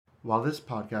While this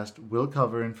podcast will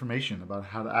cover information about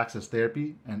how to access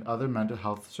therapy and other mental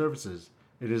health services,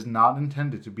 it is not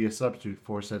intended to be a substitute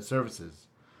for said services.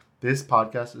 This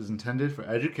podcast is intended for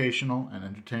educational and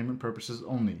entertainment purposes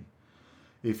only.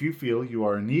 If you feel you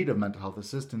are in need of mental health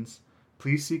assistance,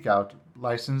 please seek out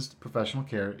licensed professional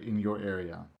care in your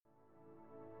area.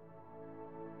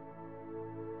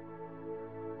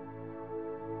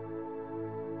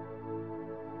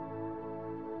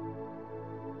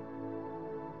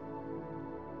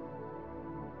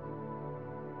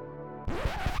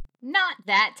 Not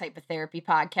that type of therapy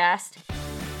podcast.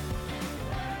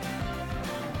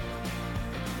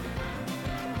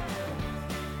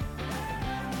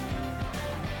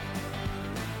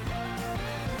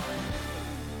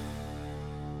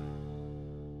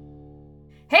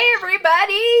 Hey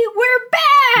everybody, we're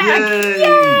back!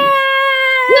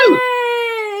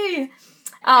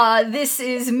 Yay! This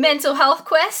is Mental Health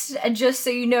Quest, just so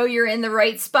you know you're in the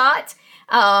right spot.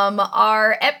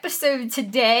 Our episode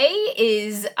today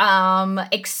is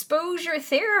exposure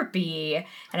therapy,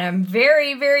 and I'm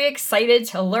very, very excited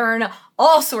to learn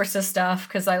all sorts of stuff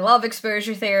because I love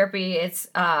exposure therapy. It's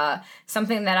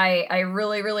something that I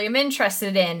really, really am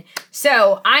interested in.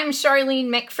 So I'm Charlene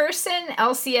McPherson,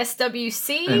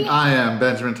 LCSWC. And I am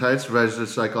Benjamin Tights, Registered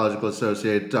Psychological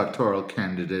Associate, doctoral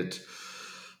candidate.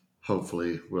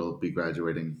 Hopefully we'll be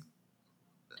graduating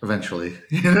eventionally.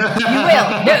 You will.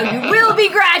 No, you will be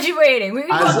graduating.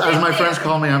 As my friends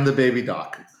call me, I'm the baby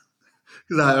doc.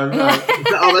 I'm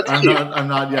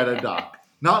not yet a doc.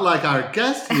 Not like our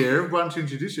guest here. Why don't you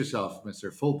introduce yourself,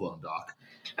 Mr. Full-Blown Doc?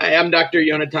 Hi, I'm Dr.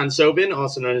 Yonatan Sobin,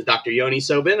 also known as Dr. Yoni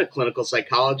Sobin, a clinical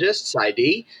psychologist,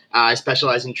 PsyD. I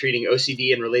specialize in treating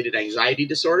OCD and related anxiety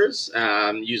disorders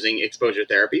using exposure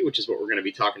therapy, which is what we're going to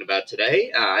be talking about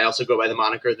today. I also go by the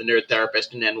moniker The Nerd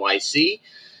Therapist in NYC.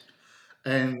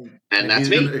 And that's he's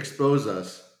me. going to expose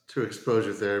us to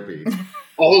exposure therapy.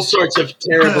 All sorts of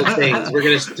terrible things. We're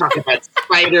going to talk about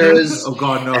spiders. Oh,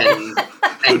 God,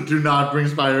 no. Do not bring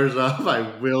spiders up. I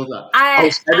will not.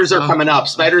 Spiders are coming up.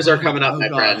 Spiders are coming up, my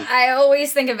friend. I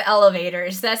always think of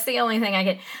elevators. That's the only thing I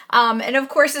get. And of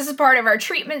course, this is part of our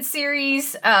treatment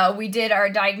series. We did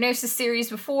our diagnosis series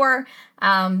before.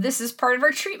 This is part of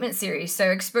our treatment series.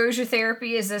 So exposure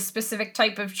therapy is a specific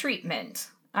type of treatment.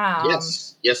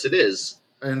 Yes, it is.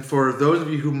 And for those of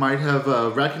you who might have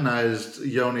recognized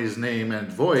Yoni's name and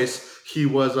voice, he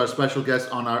was our special guest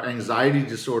on our anxiety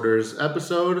disorders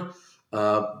episode.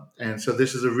 And so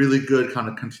this is a really good kind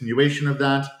of continuation of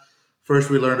that. First,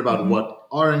 we learned about what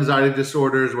are anxiety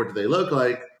disorders, what do they look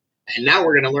like. And now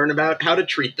we're going to learn about how to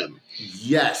treat them.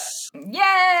 Yes.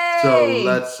 Yay! So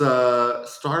let's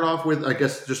start off with, I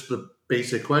guess, just the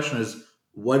basic question is,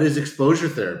 what is exposure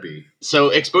therapy? So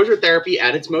exposure therapy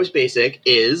at its most basic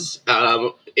is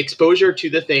exposure to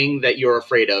the thing that you're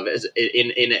afraid of as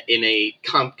in a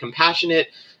compassionate,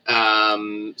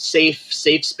 safe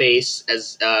space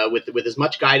as with as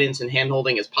much guidance and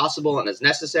handholding as possible and as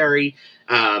necessary.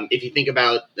 If you think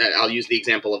about, I'll use the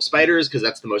example of spiders because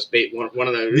that's the most one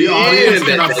of the. The audience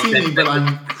cannot see me, but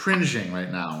I'm cringing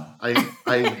right now.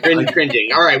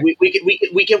 Cringing. All right,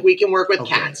 we can work with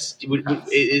cats. Cats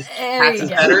is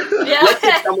better? Yeah. Let's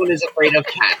say someone is afraid of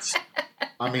cats.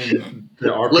 I mean,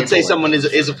 there are. Let's say someone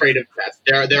is afraid of cats.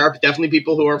 There are definitely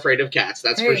people who are afraid of cats.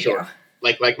 That's for sure. Go.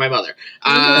 Like my mother.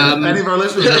 If any of our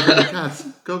listeners are afraid of cats,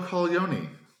 go call Yoni.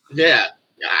 Yeah,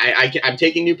 I'm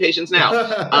taking new patients now.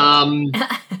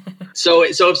 So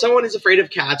if someone is afraid of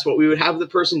cats, what we would have the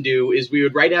person do is we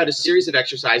would write out a series of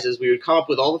exercises. We would come up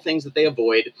with all the things that they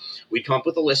avoid. We'd come up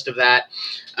with a list of that.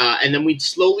 And then we'd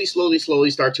slowly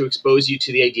start to expose you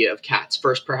to the idea of cats.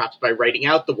 First, perhaps by writing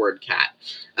out the word cat.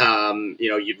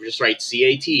 You'd just write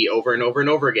CAT over and over and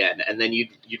over again. And then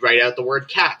you'd write out the word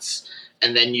cats.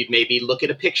 And then you'd maybe look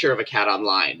at a picture of a cat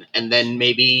online. And then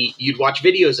maybe you'd watch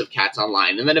videos of cats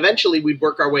online. And then eventually we'd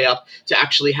work our way up to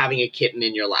actually having a kitten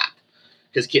in your lap.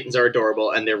 Because kittens are adorable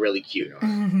and they're really cute.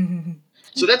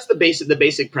 So that's the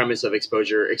basic premise of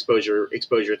exposure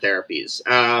therapies.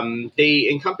 They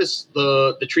encompass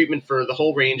the treatment for the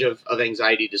whole range of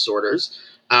anxiety disorders.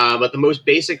 But the most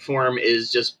basic form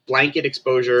is just blanket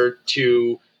exposure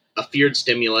to a feared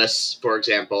stimulus, for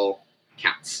example,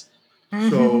 cats.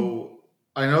 So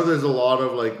I know there's a lot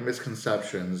of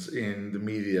misconceptions in the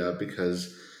media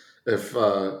because if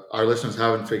our listeners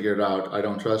haven't figured out, I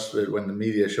don't trust it when the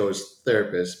media shows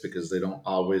therapists because they don't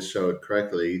always show it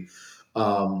correctly.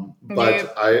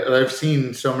 But I've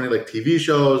seen so many TV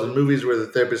shows and movies where the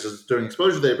therapist is doing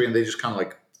exposure therapy and they just kind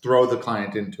of throw the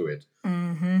client into it.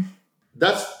 Mm-hmm.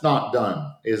 That's not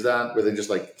done Is that where they just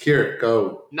like, here,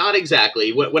 go? Not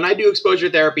exactly. When I do exposure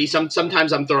therapy,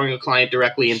 sometimes I'm throwing a client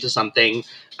directly into something,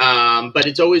 but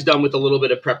it's always done with a little bit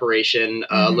of preparation,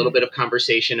 a little bit of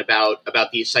conversation about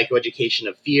the psychoeducation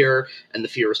of fear and the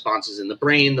fear responses in the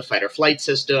brain, the fight or flight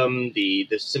system, the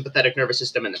sympathetic nervous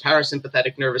system and the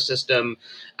parasympathetic nervous system,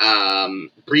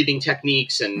 breathing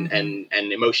techniques and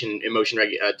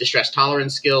distress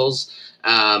tolerance skills.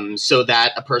 So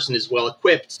that a person is well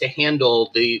equipped to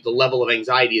handle the level of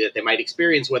anxiety that they might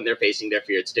experience when they're facing their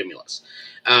feared stimulus.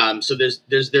 So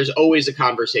there's always a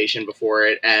conversation before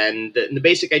it, and the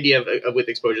basic idea of with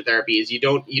exposure therapy is you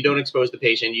don't expose the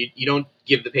patient, you don't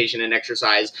give the patient an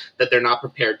exercise that they're not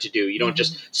prepared to do. You don't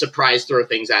just surprise throw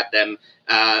things at them.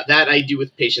 That I do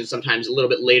with patients sometimes a little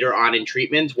bit later on in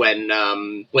treatment when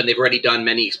they've already done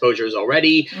many exposures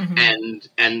already,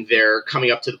 and they're coming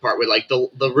up to the part where like the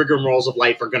rigmaroles of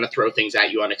life are going to throw things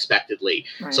at you unexpectedly.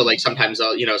 Right. So like sometimes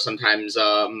I'll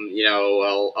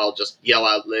just yell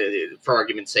out for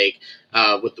argument's sake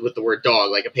with the word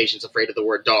dog. Like a patient's afraid of the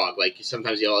word dog. Like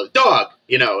sometimes yell out dog,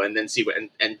 and then see what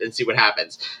and see what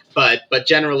happens. But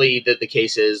generally the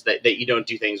case is that you don't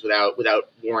do things without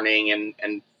warning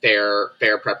and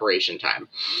fair preparation time.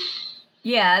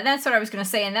 Yeah, that's what I was going to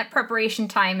say. And that preparation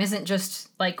time isn't just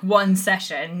like one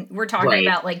session. We're talking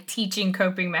about like teaching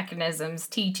coping mechanisms,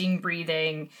 teaching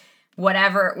breathing,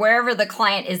 whatever, wherever the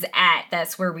client is at,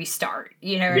 that's where we start.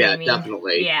 You know what I mean?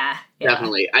 Definitely. Yeah.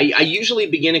 Definitely. I usually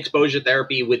begin exposure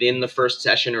therapy within the first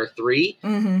session or 3.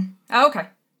 Oh, okay.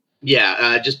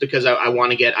 Yeah, just because I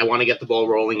want to get the ball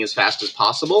rolling as fast as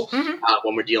possible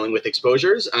when we're dealing with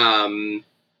exposures.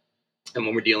 And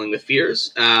when we're dealing with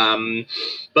fears.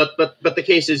 But the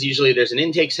case is usually there's an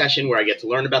intake session where I get to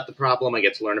learn about the problem, I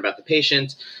get to learn about the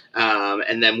patient,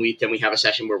 and then we have a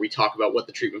session where we talk about what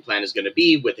the treatment plan is going to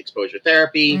be with exposure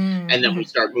therapy, and then we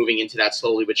start moving into that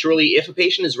slowly but surely. If a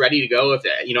patient is ready to go,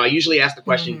 I usually ask the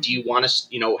question, do you want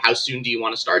to, how soon do you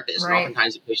want to start this? Right. And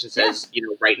oftentimes the patient says,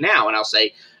 right now, and I'll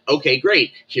say, okay,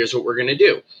 great. Here's what we're going to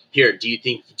do. Here, do you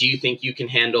think you can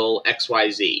handle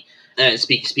XYZ? And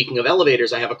speaking of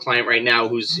elevators, I have a client right now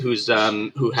who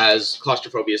has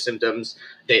claustrophobia symptoms.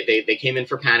 They came in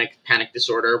for panic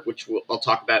disorder, which I'll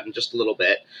talk about in just a little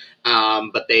bit.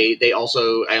 But I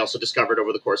also discovered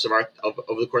over the course of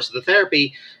the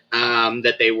therapy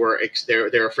that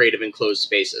they're afraid of enclosed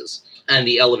spaces, and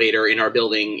the elevator in our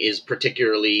building is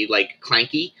particularly like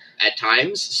clanky at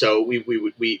times. So we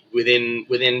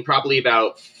within probably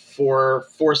about 4 or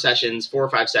 5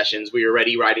 sessions, we were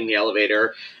already riding the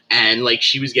elevator, and like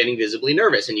she was getting visibly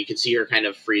nervous, and you could see her kind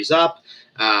of freeze up.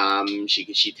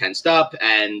 She tensed up,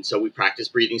 and so we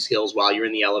practiced breathing skills while you're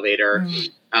in the elevator.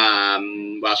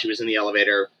 While she was in the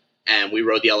elevator, and we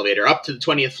rode the elevator up to the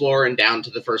 20th floor and down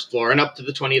to the first floor, and up to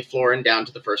the 20th floor and down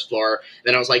to the first floor.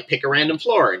 Then I was like, pick a random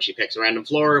floor, and she picks a random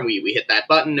floor, and we hit that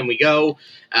button and we go.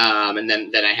 And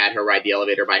then I had her ride the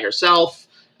elevator by herself.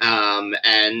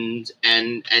 And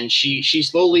she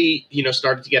slowly,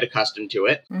 started to get accustomed to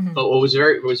it. But what was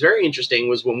very interesting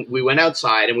was when we went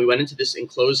outside and we went into this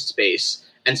enclosed space,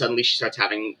 and suddenly she starts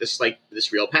having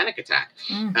this real panic attack.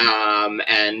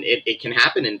 And it can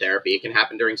happen in therapy. It can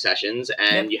happen during sessions,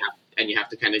 and you have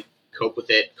to kind of cope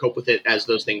with it as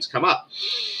those things come up.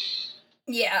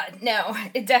 Yeah, no,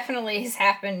 it definitely has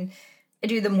happened. I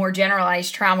do the more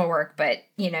generalized trauma work, but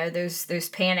those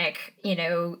panic,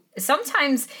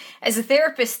 sometimes as a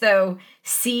therapist though,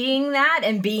 seeing that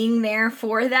and being there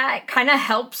for that kind of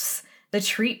helps the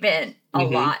treatment a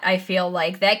lot. I feel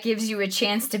like that gives you a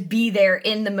chance to be there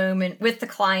in the moment with the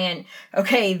client.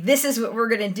 Okay, this is what we're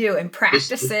going to do, and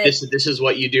practice it. This is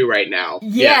what you do right now.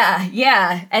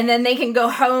 Yeah. And then they can go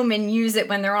home and use it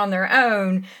when they're on their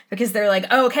own, because they're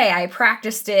like, okay, I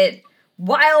practiced it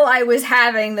while I was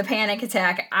having the panic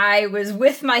attack. I was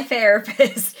with my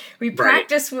therapist. We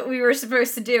practiced what we were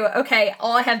supposed to do. Okay,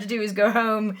 all I have to do is go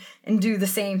home and do the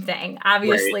same thing.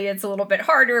 Obviously, it's a little bit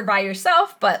harder by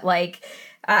yourself, but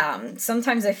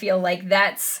sometimes I feel like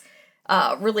that's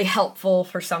really helpful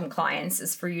for some clients,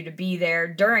 is for you to be there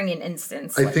during an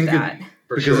instance like that.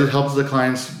 Because it helps the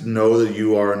clients know that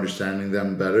you are understanding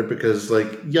them better. Because,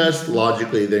 yes,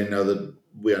 logically they know that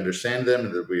we understand them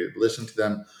and that we listen to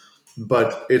them.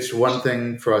 But it's one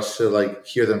thing for us to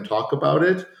hear them talk about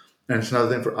it, and it's another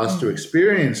thing for us to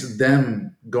experience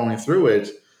them going through it,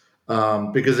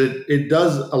 because it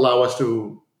does allow us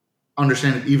to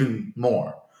understand it even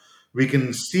more. We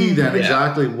can see then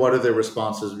exactly what are their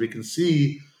responses. We can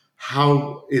see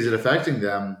how is it affecting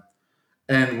them,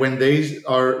 and when they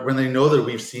know that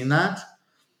we've seen that,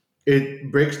 it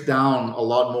breaks down a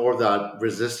lot more of that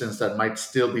resistance that might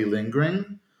still be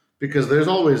lingering. because there's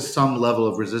always some level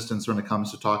of resistance when it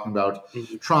comes to talking about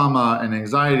trauma and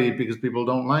anxiety, because people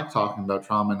don't like talking about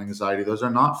trauma and anxiety. Those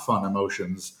are not fun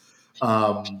emotions.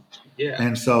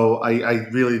 And so I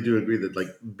really do agree that like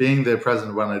being there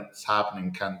present when it's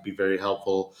happening can be very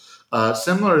helpful.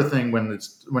 Similar thing when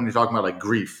you're talking about like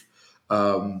grief.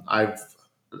 I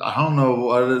don't know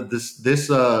what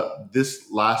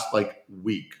this last like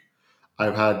week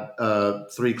I've had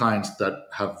 3 clients that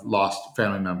have lost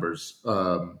family members,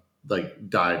 like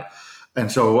died.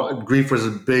 And so grief was a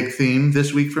big theme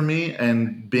this week for me,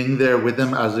 and being there with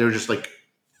them as they were just like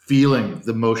feeling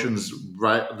the emotions,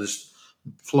 right, just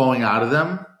flowing out of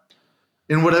them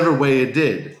in whatever way it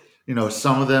did.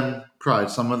 Some of them cried,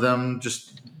 some of them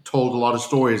just told a lot of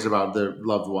stories about their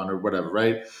loved one or whatever,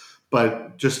 right?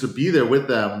 But just to be there with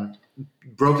them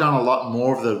broke down a lot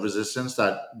more of the resistance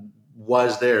that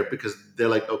was there, because they're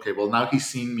like, okay, well, now he's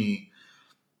seen me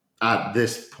at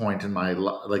this point in my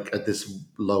like at this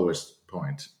lowest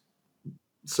point.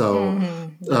 So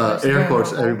air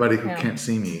quotes, everybody who can't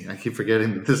see me. I keep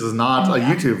forgetting that this is not a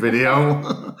YouTube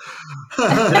video.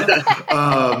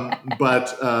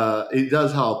 But it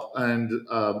does help. And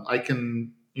I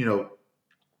can,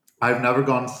 I've never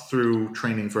gone through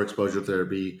training for exposure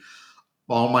therapy.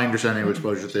 All my understanding of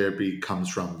exposure therapy comes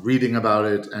from reading about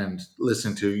it and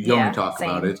listening to Yoni talk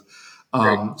about it.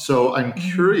 So I'm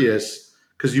curious,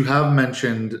 because you have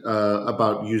mentioned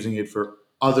about using it for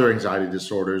other anxiety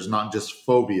disorders, not just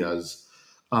phobias.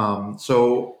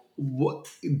 So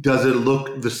does it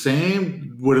look the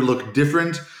same? Would it look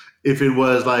different if it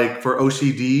was like for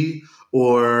OCD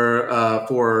or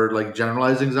for like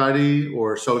generalized anxiety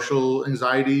or social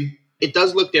anxiety? It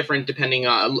does look different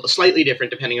slightly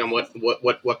different depending on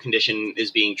what condition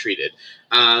is being treated.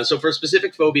 So for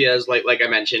specific phobias, like I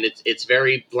mentioned, it's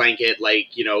very blanket. Like,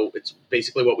 it's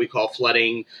basically what we call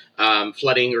flooding or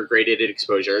gradated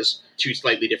exposures. 2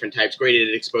 slightly different types.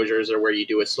 Gradated exposures are where you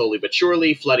do it slowly but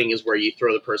surely. Flooding is where you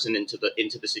throw the person into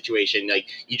the situation. Like,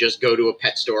 you just go to a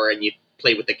pet store and you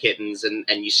play with the kittens, and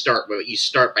you start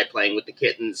by playing with the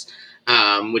kittens,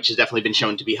 which has definitely been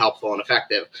shown to be helpful and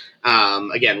effective.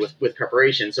 Again, with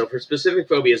preparation. So for specific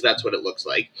phobias, that's what it looks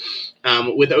like.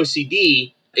 With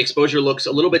OCD, exposure looks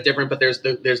a little bit different, but there's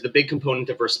the big component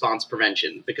of response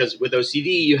prevention, because with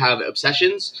OCD you have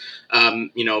obsessions,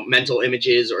 mental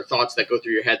images or thoughts that go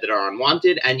through your head that are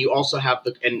unwanted, and you also have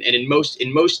in most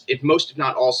if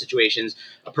not all situations,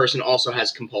 a person also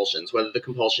has compulsions, whether the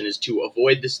compulsion is to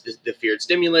avoid the feared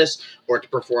stimulus or to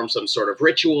perform some sort of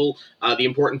ritual. The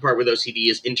important part with OCD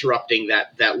is interrupting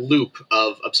that loop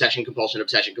of obsession, compulsion,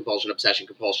 obsession, compulsion, obsession,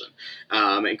 compulsion,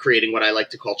 and creating what I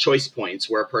like to call choice points,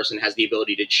 where a person has the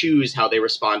ability to choose how they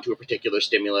respond to a particular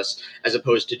stimulus, as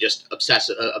opposed to just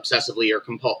obsessively or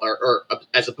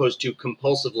as opposed to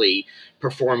compulsively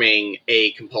performing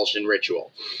a compulsion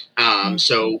ritual.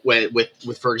 So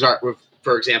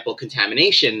for example,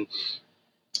 contamination,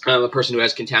 a person who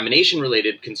has contamination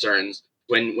related concerns,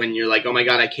 when you're like, oh my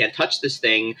God, I can't touch this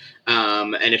thing,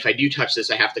 and if I do touch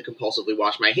this, I have to compulsively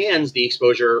wash my hands. The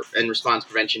exposure and response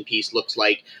prevention piece looks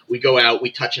like we go out, we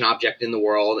touch an object in the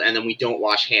world, and then we don't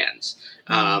wash hands,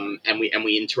 and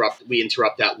we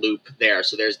interrupt that loop there.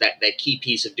 So there's that key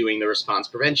piece of doing the response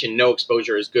prevention. No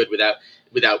exposure is good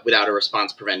without a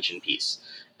response prevention piece.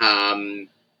 When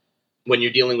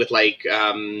you're dealing with like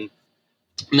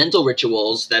mental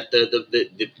rituals, that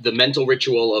the mental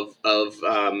ritual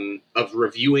of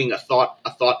reviewing a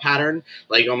thought pattern,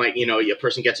 like, oh my, a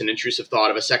person gets an intrusive thought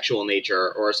of a sexual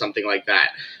nature or something like that,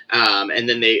 and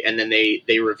then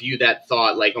they review that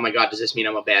thought, like, oh my God, does this mean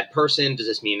I'm a bad person? Does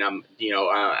this mean I'm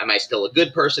am I still a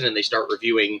good person? And they start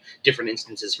reviewing different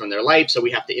instances from their life. So we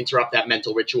have to interrupt that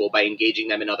mental ritual by engaging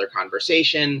them in other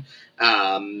conversation.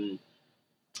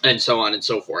 And so on and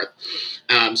so forth.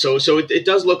 So it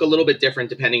does look a little bit different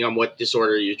depending on what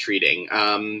disorder you're treating.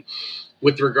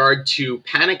 With regard to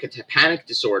panic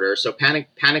disorder, so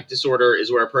panic disorder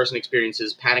is where a person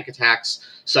experiences panic attacks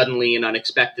suddenly and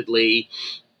unexpectedly,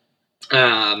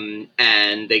 and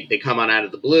they come on out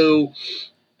of the blue,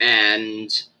 and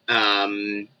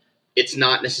it's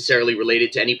not necessarily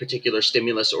related to any particular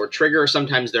stimulus or trigger.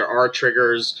 Sometimes there are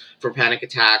triggers for panic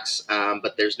attacks,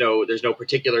 but there's no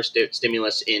particular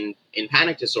stimulus in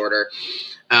panic disorder.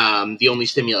 The only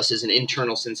stimulus is an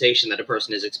internal sensation that a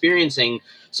person is experiencing.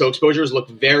 So exposures look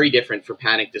very different for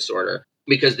panic disorder,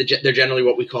 because they're generally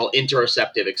what we call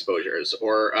interoceptive exposures,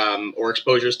 or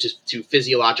exposures to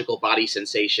physiological body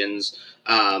sensations,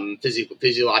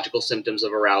 physiological symptoms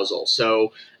of arousal.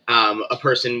 So a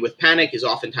person with panic is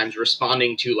oftentimes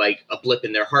responding to like a blip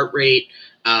in their heart rate,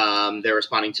 They're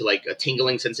responding to like a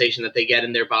tingling sensation that they get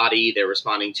in their body. They're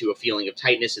responding to a feeling of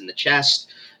tightness in the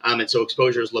chest. And so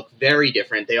exposures look very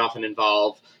different. They often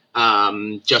involve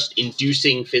just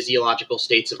inducing physiological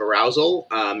states of arousal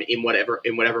in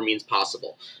whatever means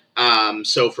possible.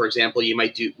 So for example,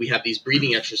 we have these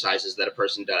breathing exercises that a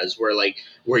person does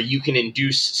where you can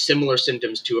induce similar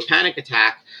symptoms to a panic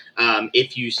attack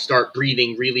if you start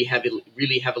breathing really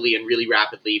heavily and really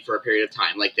rapidly for a period of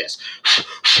time, like this.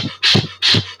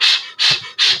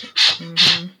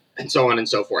 Mm-hmm. And so on and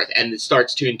so forth, and it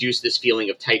starts to induce this feeling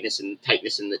of tightness in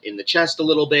the chest, a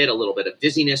little bit of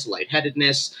dizziness,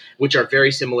 lightheadedness, which are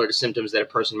very similar to symptoms that a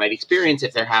person might experience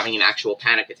if they're having an actual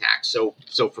panic attack. So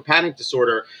for panic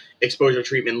disorder, exposure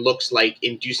treatment looks like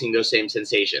inducing those same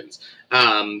sensations,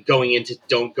 going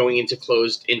into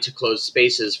closed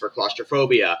spaces for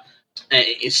claustrophobia,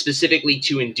 specifically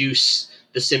to induce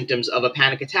the symptoms of a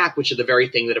panic attack, which are the very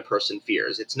thing that a person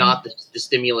fears. It's not the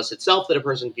stimulus itself that a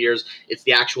person fears, it's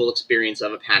the actual experience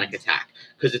of a panic attack,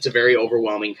 because it's a very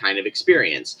overwhelming kind of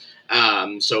experience.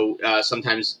 So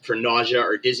sometimes for nausea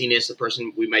or dizziness,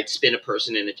 we might spin a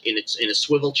person in a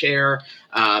swivel chair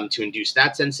to induce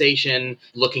that sensation.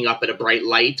 Looking up at a bright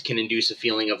light can induce a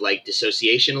feeling of like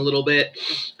dissociation a little bit.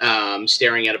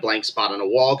 Staring at a blank spot on a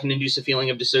wall can induce a feeling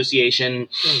of dissociation.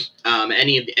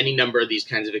 Any number of these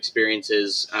kinds of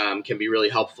experiences can be really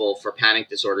helpful for panic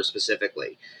disorder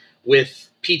specifically. With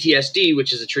PTSD,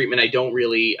 which is a treatment I don't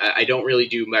really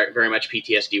do very much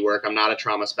PTSD work. I'm not a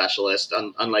trauma specialist,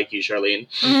 unlike you, Charlene.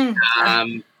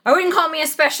 I wouldn't call me a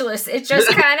specialist. It just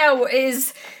kind of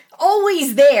is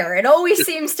always there. It always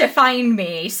seems to find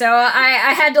me. So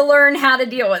I had to learn how to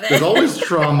deal with it. There's always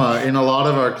trauma in a lot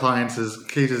of our clients'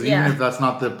 cases, even if that's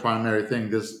not the primary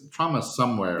thing. There's trauma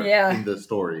somewhere in the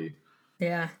story.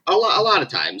 Yeah, a lot of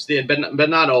times, but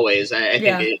not always. I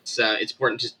think it's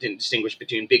important to distinguish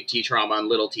between big T trauma and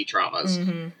little T traumas.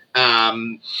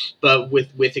 Mm-hmm. But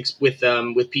with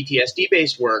PTSD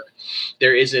based work,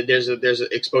 there's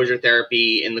exposure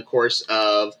therapy in the course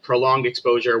of prolonged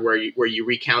exposure where you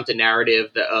recount a narrative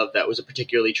that was a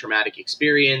particularly traumatic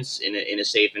experience in a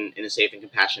safe and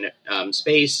compassionate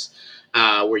space,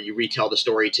 where you retell the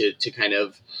story to kind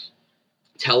of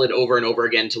tell it over and over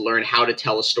again to learn how to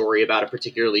tell a story about a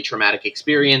particularly traumatic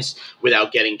experience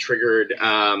without getting triggered, in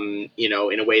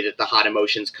a way that the hot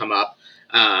emotions come up,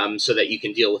 so that you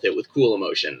can deal with it with cool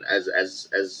emotion, as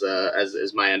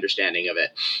my understanding of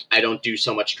it. I don't do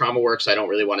so much trauma work, so I don't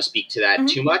really want to speak to that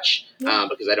too much,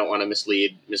 because I don't want to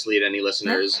mislead any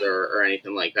listeners or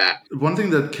anything like that. One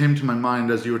thing that came to my mind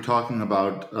as you were talking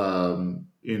about, the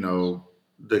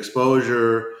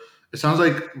exposure, it sounds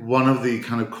like one of the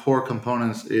kind of core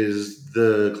components is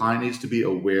the client needs to be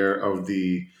aware of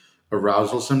the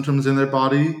arousal symptoms in their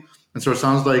body. And so it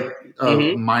sounds like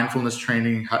mindfulness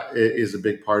training is a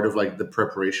big part of like the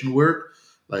preparation work,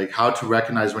 like how to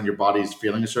recognize when your body is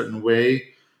feeling a certain way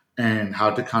and how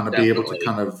to kind of be able to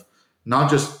kind of not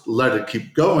just let it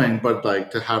keep going, but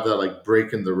like to have that like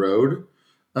break in the road,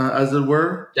 as it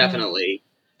were. Definitely.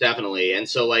 And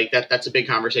so like that's a big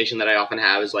conversation that I often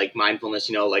have is like mindfulness,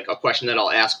 like a question that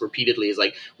I'll ask repeatedly is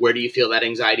like, where do you feel that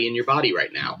anxiety in your body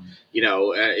right now?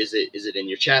 Is it in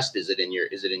your chest? Is it in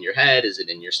your head? Is it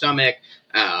in your stomach?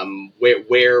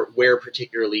 Where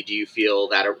particularly do you feel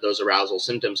those arousal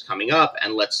symptoms coming up?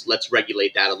 And let's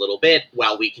regulate that a little bit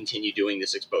while we continue doing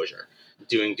this exposure.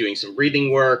 Doing some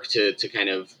breathing work to kind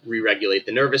of re-regulate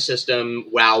the nervous system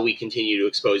while we continue to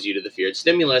expose you to the feared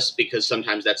stimulus, because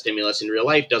sometimes that stimulus in real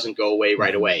life doesn't go away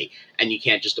right away and you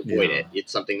can't just avoid it.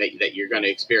 It's something that you're going to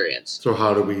experience. So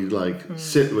how do we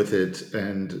sit with it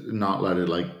and not let it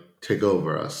take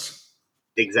over us?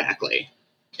 Exactly.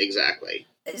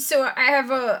 So I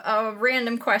have a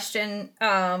random question.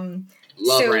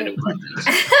 Love random questions.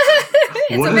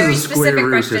 What is the square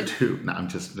root of 2? No, I'm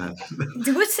just...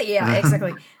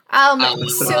 exactly. Wrong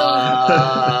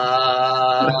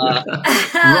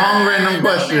random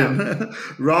question.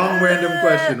 Wrong random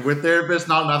question. We're therapists,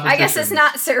 not mathematicians. I guess it's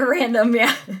not so random,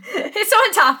 yeah. It's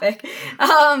on topic.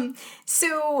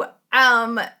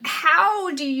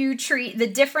 How do you treat the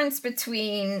difference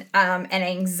between an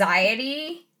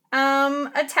anxiety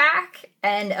attack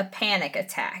and a panic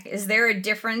attack? Is there a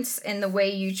difference in the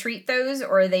way you treat those,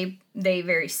 or are they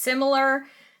very similar?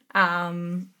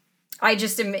 I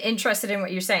just am interested in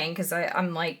what you're saying, because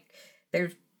I'm like,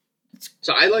 there's.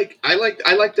 So I like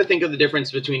to think of the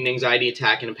difference between an anxiety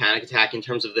attack and a panic attack in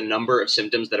terms of the number of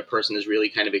symptoms that a person is really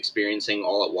kind of experiencing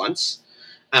all at once.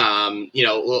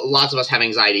 Lots of us have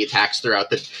anxiety attacks throughout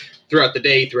the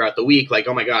day, throughout the week. Like,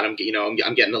 oh my God, I'm getting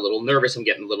a little nervous. I'm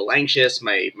getting a little anxious.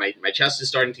 My chest is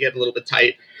starting to get a little bit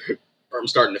tight. I'm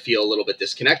starting to feel a little bit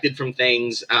disconnected from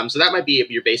things. So that might be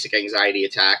your basic anxiety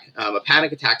attack. A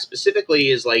panic attack specifically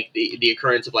is like the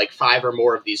occurrence of like 5 or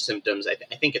more of these symptoms. I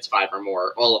think it's 5 or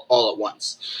more all at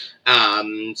once.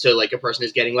 So like a person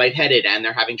is getting lightheaded and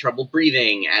they're having trouble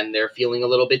breathing and they're feeling a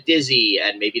little bit dizzy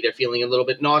and maybe they're feeling a little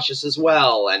bit nauseous as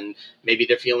well. And maybe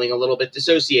they're feeling a little bit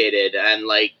dissociated, and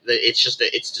like it's just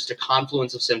a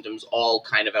confluence of symptoms all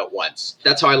kind of at once.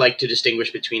 That's how I like to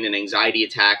distinguish between an anxiety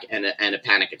attack and a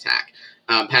panic attack.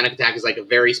 Panic attack is like a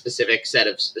very specific set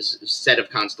of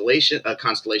constellation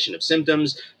of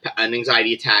symptoms. An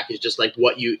anxiety attack is just like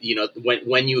what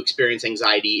when you experience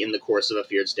anxiety in the course of a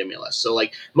feared stimulus. So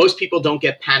like most people don't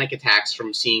get panic attacks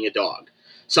from seeing a dog.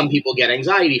 Some people get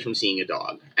anxiety from seeing a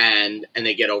dog, and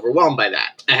they get overwhelmed by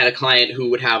that. I had a client who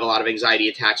would have a lot of anxiety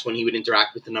attacks when he would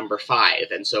interact with the number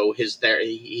 5, and so he has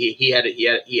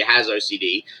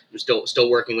OCD. I'm still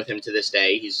working with him to this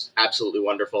day. He's absolutely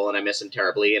wonderful, and I miss him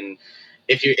terribly. And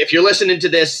if you're listening to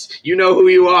this, you know who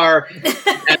you are,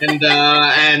 and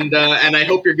I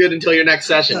hope you're good until your next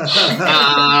session.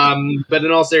 But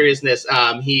in all seriousness,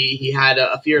 he had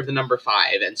a fear of the number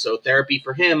 5, and so therapy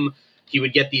for him, he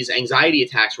would get these anxiety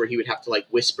attacks where he would have to like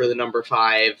whisper the number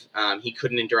 5. He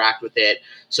couldn't interact with it.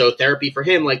 So therapy for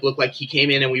him like looked like he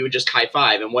came in and we would just high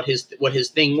five. And what his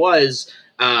thing was,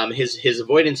 his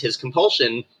avoidance, his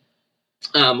compulsion,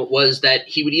 was that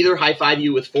he would either high five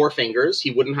you with 4 fingers.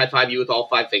 He wouldn't high five you with all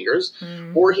 5 fingers,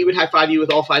 or he would high five you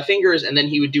with all 5 fingers, and then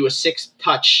he would do a 6th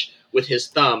touch with his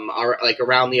thumb or like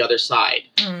around the other side.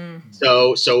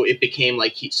 So it became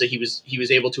like he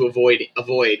was able to avoid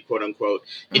quote unquote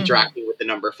interacting with the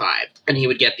number 5, and he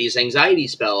would get these anxiety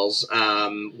spells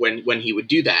when he would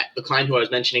do that. The client who I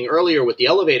was mentioning earlier with the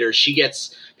elevator, she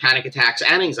gets panic attacks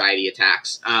and anxiety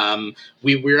attacks.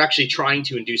 We were actually trying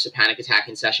to induce a panic attack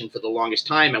in session for the longest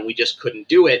time, and we just couldn't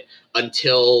do it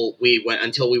until we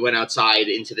went outside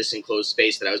into this enclosed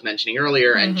space that I was mentioning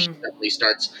earlier, and she suddenly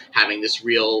starts having this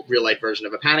real life version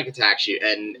of a panic attack.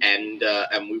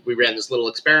 We ran this little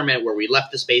experiment where we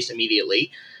left the space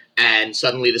immediately, and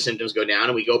suddenly the symptoms go down,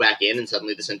 and we go back in, and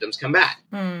suddenly the symptoms come back.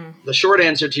 The short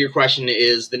answer to your question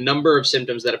is the number of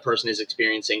symptoms that a person is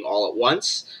experiencing all at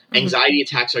once. Anxiety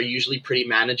attacks are usually pretty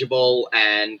manageable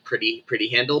and pretty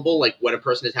handleable. Like when a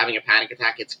person is having a panic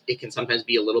attack, it can sometimes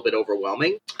be a little bit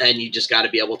overwhelming, and you just got to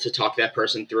be able to talk that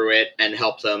person through it and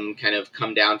help them kind of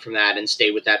come down from that and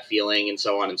stay with that feeling and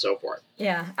so on and so forth.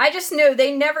 Yeah, I just know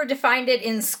they never defined it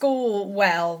in school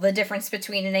well, the difference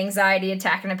between an anxiety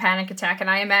attack and a panic attack, and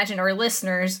I imagine our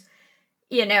listeners,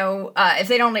 if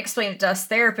they don't explain it to us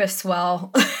therapists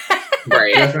well,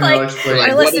 right?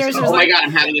 Our listeners oh my God,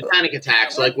 I'm having a panic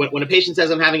attack. So like when a patient says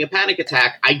I'm having a panic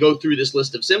attack, I go through this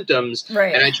list of symptoms, and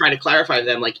I try to clarify to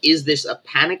them, like, is this a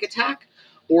panic attack?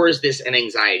 Or is this an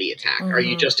anxiety attack? Are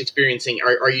you just experiencing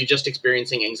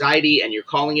anxiety and you're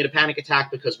calling it a panic attack?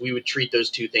 Because we would treat those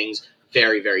two things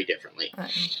very, very differently.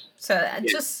 So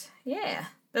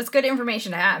that's good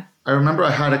information to have. I remember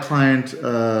I had a client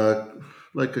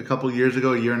like a couple years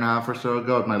ago, a year and a half or so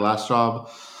ago at my last job,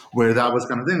 where that was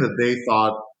kind of thing that they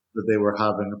thought that they were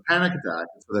having a panic attack.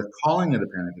 So they're calling it a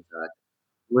panic attack,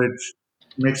 which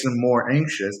makes them more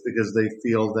anxious because they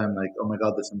feel then like, oh my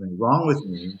God, there's something wrong with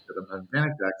me that I'm having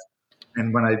panic attacks.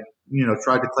 And when I,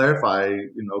 tried to clarify,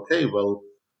 okay, well,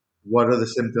 what are the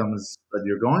symptoms that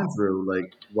you're going through?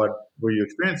 Like, what were you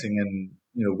experiencing? And,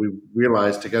 we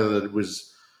realized together that it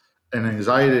was an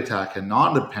anxiety attack and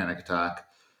not a panic attack.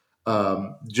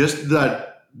 Just that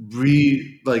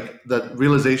that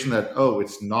realization that, oh,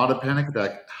 it's not a panic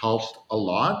attack helped a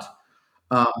lot.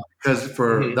 Because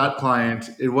for that client,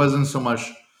 it wasn't so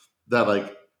much that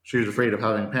like she was afraid of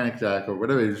having a panic attack or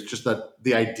whatever. It was just that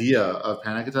the idea of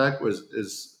panic attack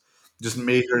is just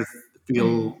made her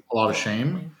feel a lot of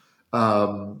shame,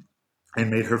 and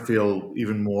made her feel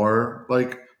even more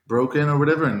like broken or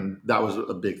whatever. And that was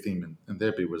a big theme in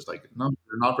therapy, was like, no,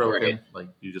 you're not broken. Right. Like,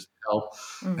 you just help,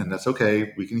 and that's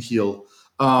okay. We can heal.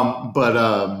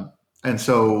 And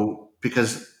so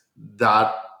because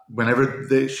that, whenever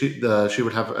she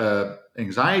would have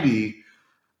anxiety,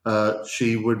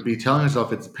 she would be telling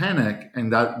herself it's panic,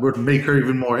 and that would make her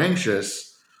even more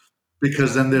anxious,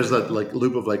 because then there's that like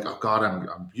loop of like, oh God,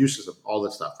 I'm useless of all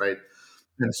this stuff, right?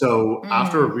 And so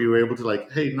after we were able to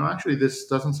like, hey, no, actually this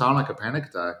doesn't sound like a panic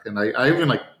attack, and I even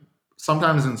like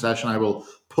sometimes in session I will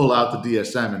pull out the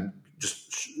DSM and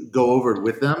just go over it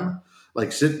with them.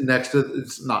 Like sit next to,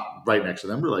 it's not right next to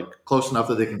them, but like close enough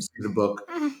that they can see the book,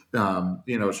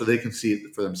 so they can see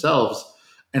it for themselves.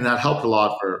 And that helped a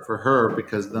lot for her,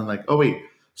 because then like, oh wait,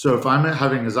 so if I'm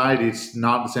having anxiety, it's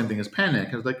not the same thing as panic.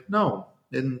 I was like, no.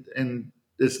 And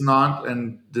it's not,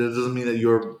 and that doesn't mean that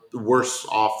you're worse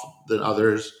off than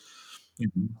others.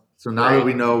 So now that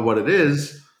we know what it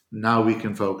is, now we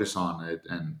can focus on it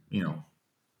and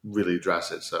really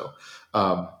address it. So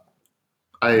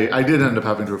I did end up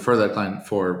having to refer that client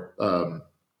for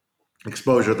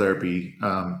exposure therapy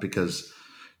because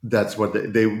that's what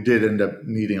they did end up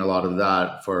needing a lot of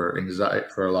that for anxiety,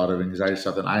 for a lot of anxiety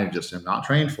stuff that I just am not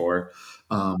trained for.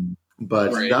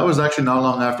 But that was actually not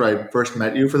long after I first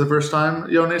met you for the first time,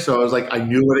 Yoni. So I was like, I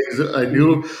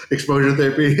knew exposure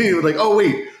therapy. Like, oh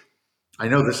wait, I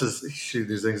know this is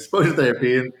exposure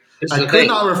therapy, and I could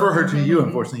not refer her to you.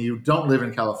 Unfortunately, you don't live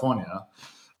in California.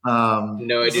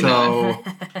 No, I do not.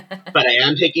 But I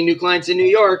am taking new clients in New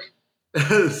York.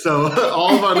 So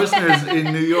all of our listeners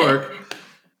in New York,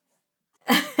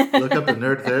 look up the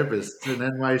Nerd Therapist in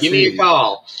NYC. Give me a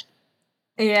call.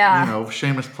 Yeah.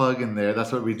 Shameless plug in there.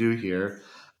 That's what we do here.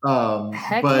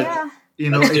 Heck but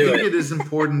yeah. I think it is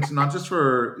important not just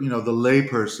for the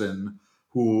layperson,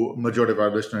 who majority of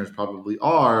our listeners probably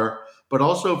are, but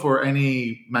also for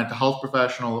any mental health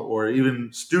professional or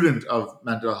even student of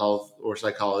mental health or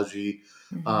psychology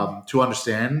to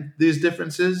understand these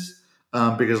differences.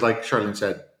 Because, like Charlene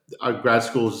said, our grad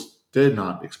schools did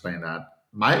not explain that.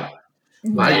 My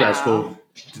grad school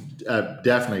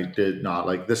definitely did not.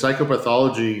 Like the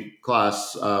psychopathology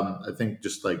class, I think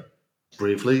just like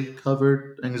briefly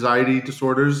covered anxiety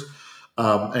disorders,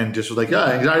 and just was like,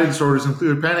 yeah, anxiety disorders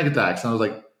include panic attacks. And I was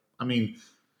like, I mean,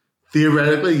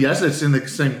 theoretically, yes, it's in the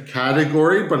same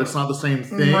category, but it's not the same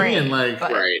thing.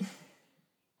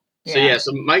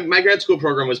 So my grad school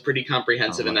program was pretty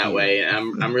comprehensive in that way.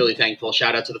 I'm really thankful.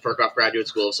 Shout out to the Furkoff Graduate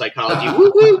School of Psychology.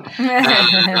 Woo woo!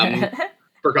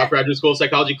 Furkoff Graduate School of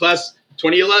Psychology class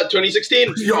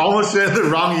 2016. You almost said the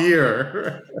wrong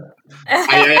year.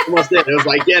 I almost did. It was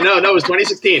like, it was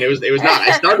 2016. It was not.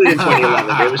 I started in 2011,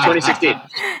 but it was 2016.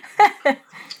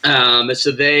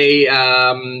 So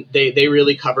they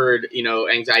really covered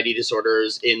anxiety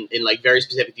disorders in like very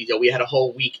specific detail. We had a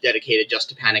whole week dedicated just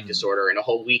to panic disorder, and a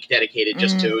whole week dedicated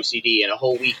just to OCD, and a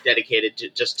whole week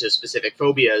dedicated just to specific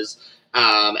phobias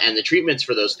and the treatments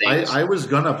for those things. I was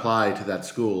gonna apply to that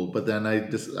school, but then I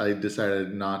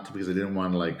decided not to because I didn't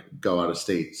want to go out of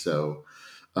state. So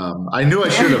I knew I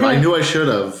should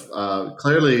have.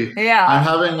 Clearly, I'm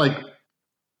having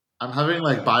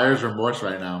buyer's remorse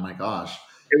right now. My gosh.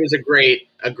 It was a great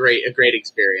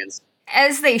experience.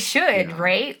 As they should,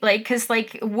 right? Because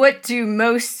what do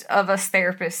most of us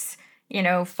therapists,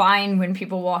 find when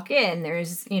people walk in?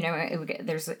 There's,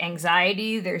 there's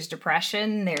anxiety, there's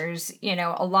depression, there's,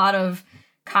 a lot of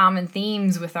common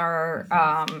themes with our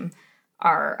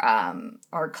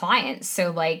clients.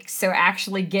 So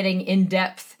actually getting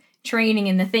in-depth training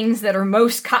in the things that are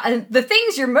the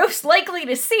things you're most likely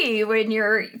to see when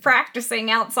you're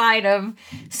practicing outside of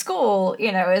school,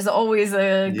 is always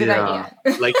a good idea.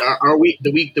 Like our week,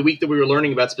 the week that we were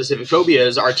learning about specific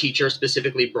phobias, our teacher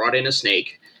specifically brought in a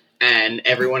snake, and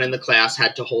everyone in the class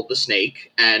had to hold the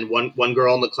snake. And one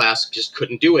girl in the class just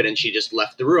couldn't do it, and she just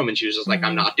left the room, and she was just like,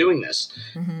 "I'm not doing this."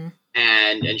 Mm-hmm.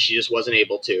 And she just wasn't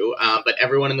able to. But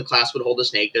everyone in the class would hold a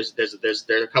snake. There's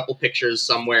a couple pictures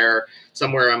somewhere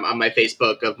on my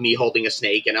Facebook of me holding a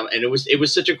snake, and it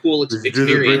was such a cool experience. Do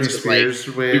the Britney Spears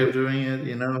way of doing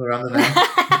it, around the neck.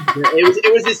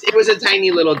 It was a tiny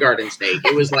little garden snake.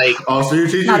 It was like so your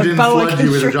teacher didn't flood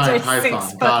you with a giant python.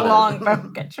 6 foot long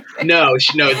boa constrictor. No,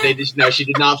 she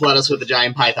did not flood us with a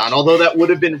giant python. Although that would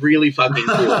have been really fucking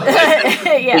cool.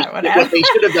 Whatever. What they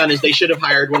should have done is they should have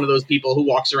hired one of those people who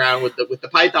walks around with the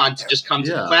python to just come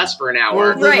to the class for an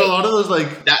hour. Well, there's a lot of those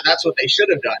that's what they should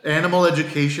have done. Animal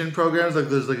education programs,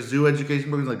 there's zoo education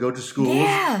programs, go to schools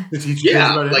to teach kids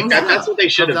about animals. That's what they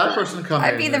should have done. That person come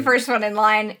I'd be the first one in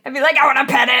line. I'd be like, I want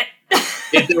to pet it.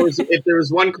 If there was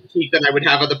one critique that I would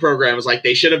have of the program, was like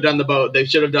they should have done the python.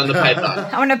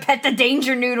 I want to pet the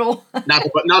danger noodle. Not a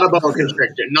boa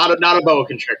constrictor. Not a boa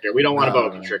constrictor. We don't want a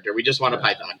boa constrictor. We just want a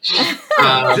python.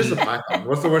 Just a python.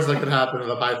 What's the worst that could happen with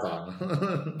a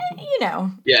python?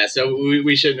 Yeah. So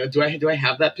we should. Do I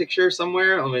have that picture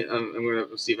somewhere? I'm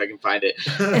gonna see if I can find it.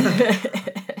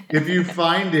 If you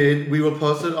find it, we will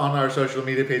post it on our social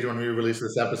media page when we release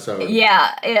this episode.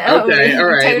 Yeah. Okay. All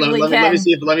right. Totally let me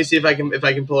see if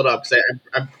I can pull it up.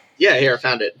 Here, I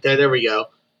found it. There we go.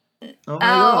 Oh my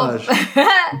gosh! It's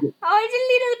a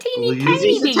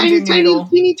little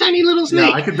tiny little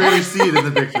snake. Yeah, I could barely see it in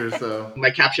the picture. So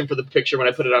my caption for the picture when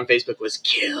I put it on Facebook was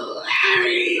 "Kill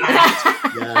Harry."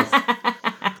 Yes.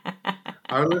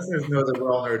 Our listeners know that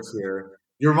we're all nerds here.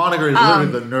 Your moniker is literally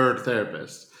the Nerd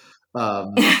Therapist.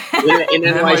 In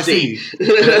NYC.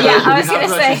 I was going to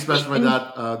say. Specify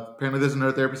that. Apparently, there's a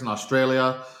nerd therapist in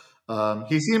Australia.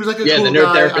 He seems like a Yeah, the cool nerd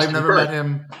guy. therapist I've from never met Perth.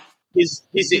 him. He's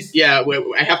yeah.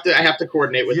 I have to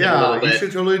coordinate with him a little Yeah, you bit.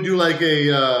 should totally do like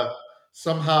a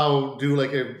somehow do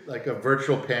like a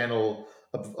virtual panel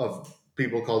of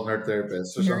people called nerd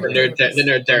therapists or something. The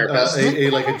nerd therapist.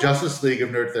 Like a Justice League of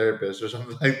nerd therapists or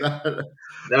something like that.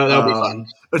 That'll be fun.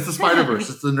 It's the Spider Verse.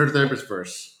 It's the nerd therapist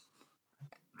verse.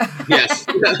 Yes.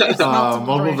 There's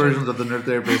Multiple bridges. versions of the nerd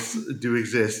therapists do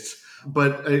exist.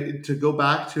 But to go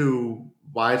back to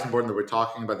why it's important that we're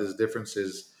talking about these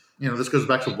differences, this goes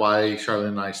back to why Charlotte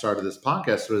and I started this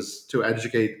podcast, was to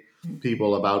educate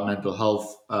people about mental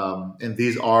health. And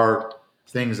these are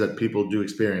things that people do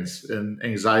experience. And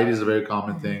anxiety is a very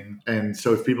common thing. And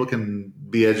so if people can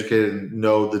be educated and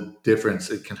know the difference,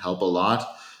 it can help a lot.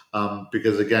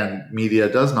 Because again, media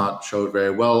does not show it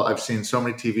very well. I've seen so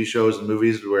many TV shows and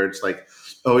movies where it's like,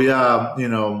 oh yeah,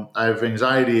 I have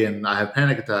anxiety and I have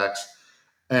panic attacks,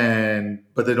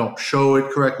 but they don't show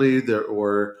it correctly. If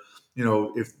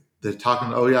they're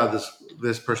talking, oh yeah,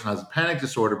 this person has a panic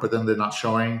disorder, but then they're not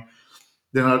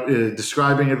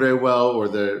describing it very well, or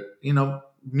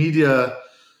media,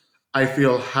 I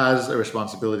feel, has a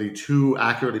responsibility to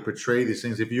accurately portray these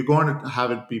things. If you're going to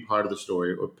have it be part of the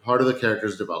story or part of the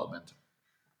character's development,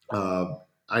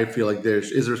 I feel like there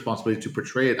is a responsibility to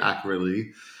portray it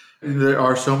accurately. There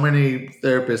are so many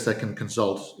therapists that can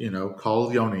consult,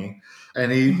 call Yoni.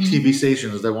 Any TV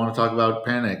stations that want to talk about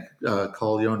panic,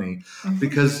 call Yoni.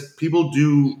 Because people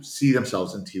do see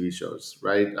themselves in TV shows,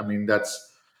 right? I mean, that's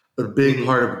a big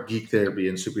part of geek therapy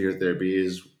and superhero therapy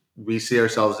is we see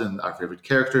ourselves in our favorite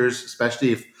characters,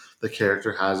 especially if the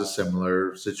character has a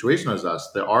similar situation as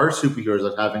us. There are superheroes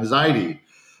that have anxiety.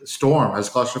 Storm has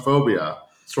claustrophobia.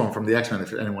 Storm from the X-Men,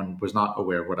 if anyone was not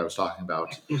aware of what I was talking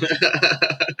about.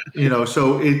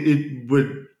 So it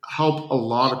would help a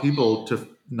lot of people to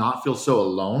not feel so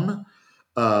alone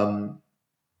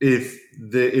if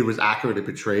it was accurately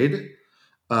portrayed.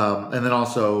 And then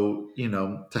also,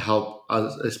 to help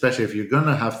us, especially if you're going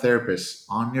to have therapists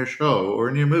on your show or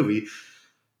in your movie,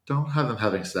 don't have them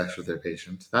having sex with their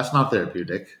patient. That's not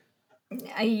therapeutic.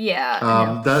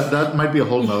 Yeah. That might be a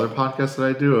whole nother podcast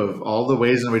that I do of all the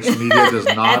ways in which media does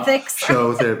not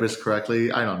show therapists correctly.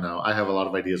 I don't know. I have a lot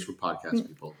of ideas for podcast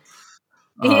people.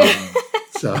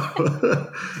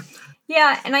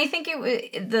 Yeah, and I think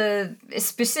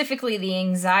specifically the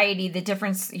anxiety, the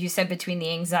difference you said between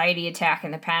the anxiety attack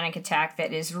and the panic attack,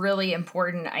 that is really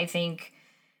important. I think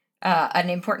an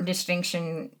important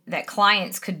distinction that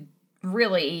clients could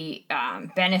really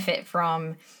benefit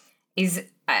from is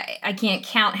I can't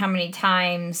count how many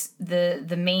times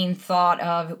the main thought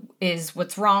of is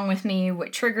what's wrong with me,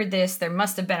 what triggered this, there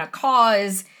must have been a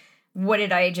cause, what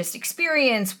did I just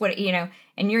experience,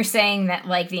 and you're saying that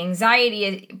like the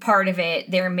anxiety part of it,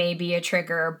 there may be a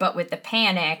trigger, but with the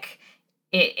panic,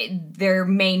 there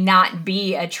may not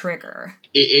be a trigger.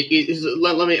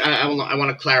 Let me. I want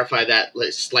to clarify that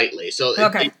slightly. So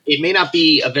okay. It may not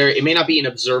be an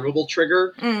observable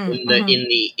trigger in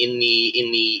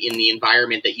the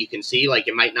environment that you can see. Like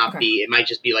it might not be. It might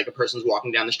just be like a person's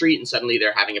walking down the street and suddenly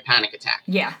they're having a panic attack.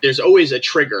 Yeah. There's always a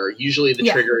trigger. Usually the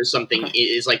trigger is something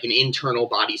is like an internal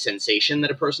body sensation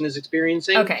that a person is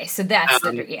experiencing. Okay, so that's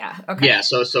Okay. Yeah.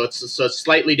 So it's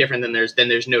slightly different than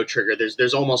there's no trigger.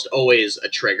 There's almost always a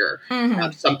trigger.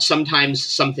 Sometimes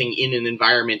something in an environment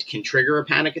can trigger a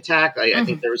panic attack. I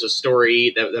think there was a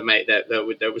story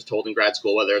that was told in grad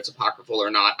school, whether it's apocryphal or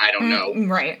not, I don't know.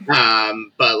 Right.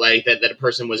 But like that a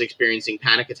person was experiencing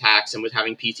panic attacks and was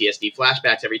having PTSD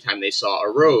flashbacks every time they saw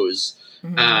a rose.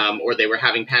 Or they were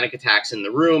having panic attacks in the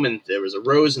room, and there was a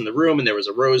rose in the room, and there was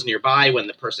a rose nearby when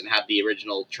the person had the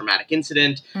original traumatic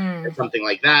incident, or something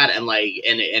like that, and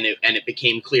it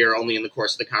became clear only in the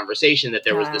course of the conversation that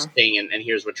there was this thing, and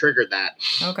here's what triggered that.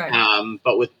 Okay.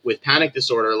 But with panic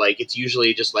disorder, like it's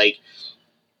usually just like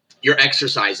you're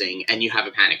exercising and you have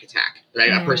a panic attack,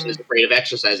 right? A person is afraid of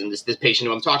exercising. This patient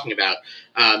who I'm talking about,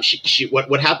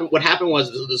 what happened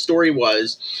was the story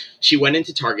was she went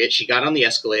into Target, she got on the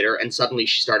escalator, and suddenly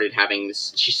she started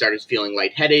feeling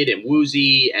lightheaded and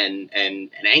woozy and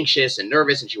anxious and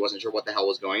nervous, and she wasn't sure what the hell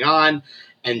was going on.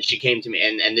 And she came to me,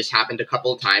 and this happened a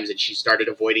couple of times, and she was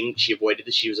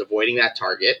avoiding that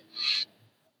Target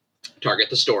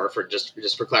the store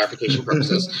for clarification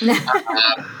purposes.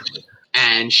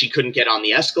 And she couldn't get on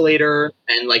the escalator,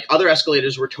 and like other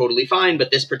escalators were totally fine, but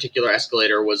this particular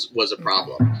escalator was a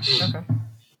problem.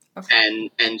 Okay.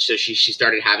 And so she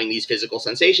started having these physical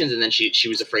sensations, and then she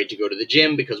was afraid to go to the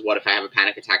gym because what if I have a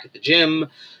panic attack at the gym?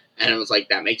 And it was like,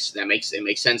 it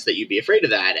makes sense that you'd be afraid of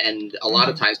that. And a lot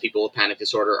of times people with panic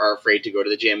disorder are afraid to go to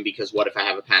the gym because what if I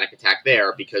have a panic attack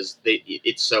there? Because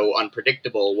it's so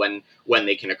unpredictable when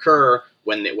they can occur,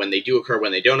 when they do occur,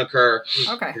 when they don't occur.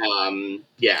 Okay.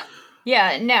 Yeah.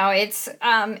 Yeah, no, it's,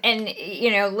 and,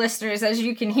 you know, listeners, as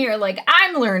you can hear, like,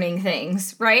 I'm learning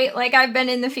things, right? Like, I've been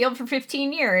in the field for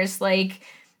 15 years. Like,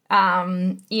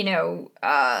 you know,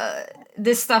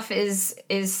 this stuff is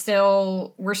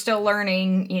still, we're still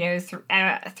learning, you know,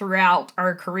 throughout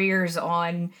our careers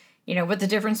on, you know, what the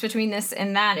difference between this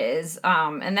and that is.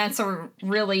 And that's a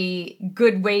really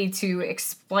good way to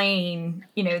explain,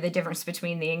 you know, the difference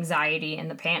between the anxiety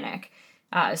and the panic.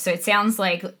 So it sounds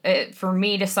like, for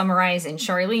me to summarize in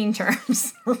Charlene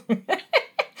terms,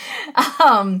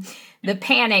 the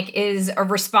panic is a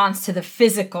response to the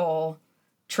physical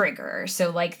trigger.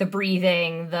 So like the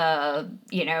breathing,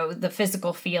 you know, the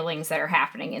physical feelings that are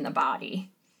happening in the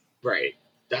body. Right.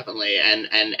 Definitely.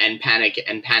 And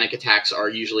panic attacks are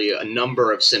usually a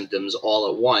number of symptoms all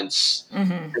at once,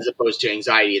 as opposed to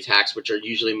anxiety attacks, which are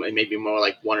usually maybe more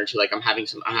like one or two, like I'm having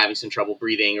some trouble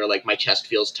breathing, or like my chest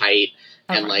feels tight,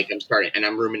 and like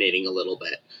I'm ruminating a little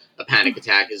bit. A panic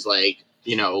attack is like,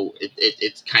 you know,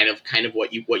 it's kind of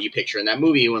what you picture in that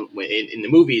movie, when in the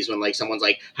movies, when like someone's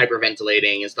like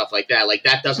hyperventilating and stuff like that. Like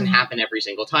that doesn't happen every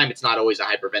single time. It's not always a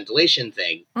hyperventilation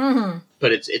thing.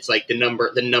 But it's like the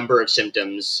number of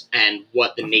symptoms and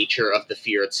what the nature of the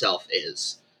fear itself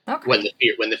is. Okay.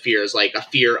 When the fear is like a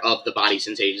fear of the body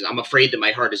sensations, I'm afraid that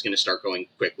my heart is going to start going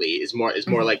quickly, is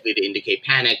more likely to indicate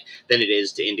panic than it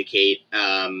is to indicate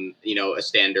you know, a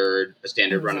standard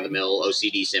run of the mill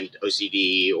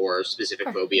OCD or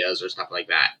specific phobias or stuff like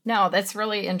that. No, that's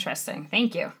really interesting.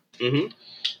 Thank you.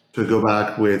 To go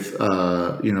back with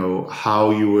you know,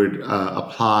 how you would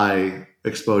apply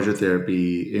exposure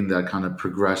therapy in that kind of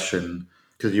progression,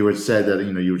 because you had said that,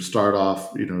 you know, you would start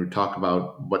off, you know, talk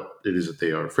about what it is that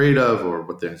they are afraid of or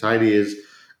what their anxiety is,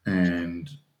 and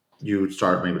you would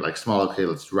start maybe like small, okay,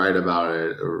 let's write about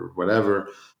it or whatever.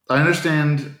 I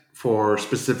understand for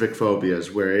specific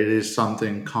phobias where it is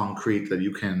something concrete that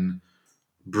you can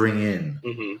bring in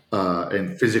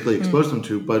and physically expose them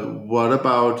to, but what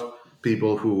about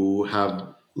people who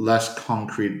have less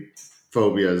concrete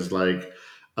phobias, like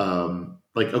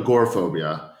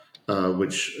agoraphobia,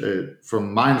 which,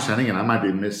 from my understanding, and I might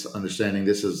be misunderstanding,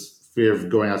 this is fear of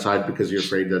going outside because you're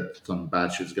afraid that some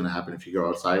bad shit is going to happen if you go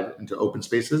outside into open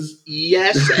spaces.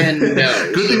 Yes and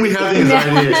no. Good thing we have the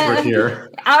anxiety expert here.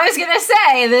 I was going to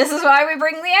say, this is why we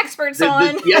bring the experts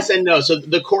on. Yes and no. So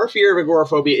the core fear of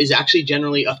agoraphobia is actually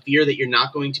generally a fear that you're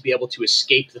not going to be able to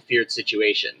escape the feared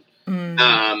situation.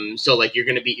 So like you're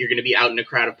gonna be out in a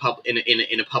crowd of in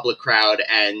a public crowd,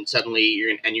 and suddenly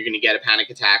you're gonna get a panic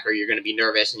attack, or you're gonna be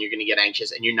nervous and you're gonna get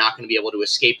anxious, and you're not gonna be able to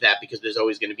escape that because there's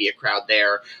always gonna be a crowd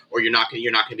there, or you're not gonna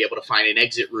be able to find an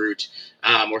exit route,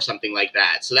 or something like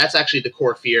that. So that's actually the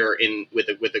core fear with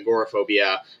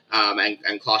agoraphobia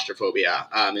and claustrophobia,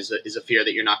 is a fear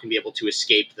that you're not going to be able to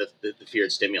escape the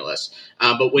feared stimulus.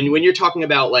 But when you're talking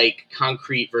about like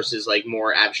concrete versus like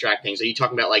more abstract things, are you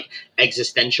talking about like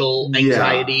existential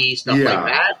anxiety, stuff like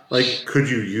that? Like, could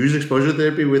you use exposure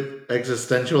therapy with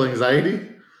existential anxiety?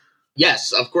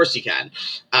 Yes, of course you can.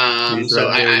 So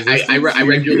I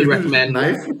regularly recommend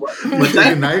knife. What's take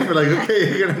that? a knife and like,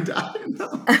 okay, you're gonna die.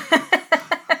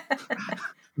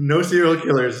 No serial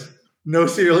killers. No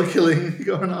serial killing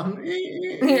going on.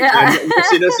 Yeah.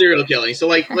 No serial killing. So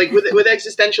like with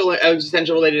existential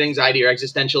related anxiety or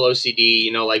existential OCD,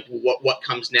 you know, like what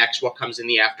comes next, what comes in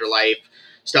the afterlife,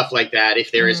 stuff like that.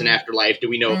 If there is an afterlife, do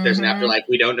we know if there's an afterlife?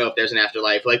 We don't know if there's an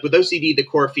afterlife. Like with OCD, the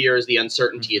core fear is the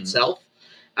uncertainty itself.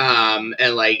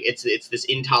 And like it's this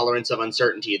intolerance of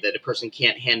uncertainty that a person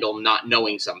can't handle not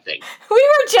knowing something. We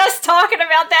were just talking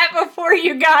about that before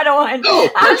you got on. Oh,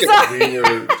 I'm sorry. We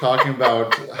were talking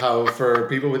about how for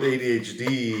people with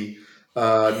ADHD,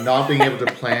 not being able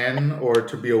to plan or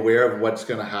to be aware of what's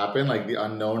going to happen, like the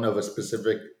unknown of a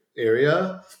specific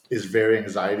area, is very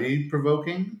anxiety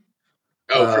provoking.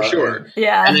 Oh, for sure.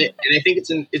 Yeah. And I think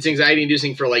it's anxiety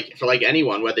inducing for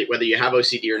anyone, whether you have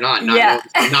OCD or not.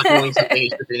 Not knowing something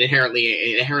is an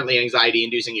inherently anxiety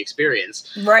inducing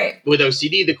experience. Right. With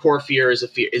OCD, the core fear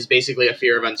is basically a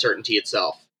fear of uncertainty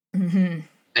itself. And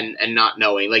not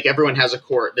knowing. Like everyone has a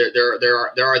core.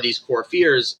 There are these core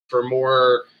fears for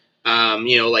more,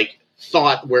 you know, like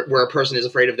thought where a person is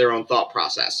afraid of their own thought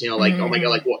process, you know, like, oh my God,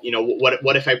 like what, you know,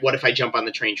 what if I jump on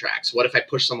the train tracks? What if I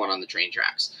push someone on the train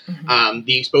tracks?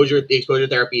 The exposure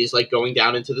therapy is like going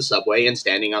down into the subway and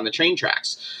standing on the train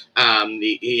tracks.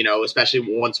 You know, especially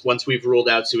once we've ruled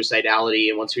out suicidality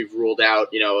and once we've ruled out,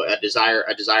 you know, a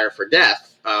desire for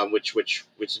death, which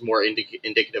is more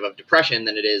indicative of depression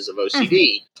than it is of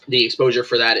OCD. The exposure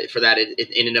for that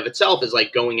in and of itself is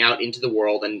like going out into the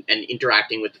world and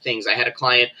interacting with the things. I had a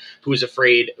client who was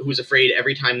afraid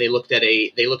every time they looked at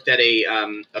a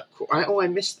I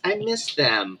missed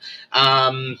them.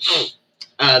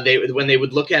 When they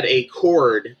would look at a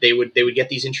cord, they would get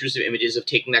these intrusive images of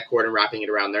taking that cord and wrapping it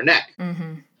around their neck.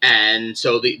 And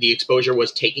so the exposure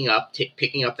was picking up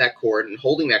that cord and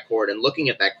holding that cord and looking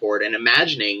at that cord and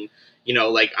imagining,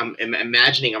 like I'm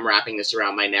imagining I'm wrapping this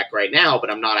around my neck right now, but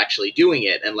I'm not actually doing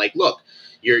it. And like, look,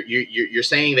 you're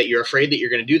saying that you're afraid that you're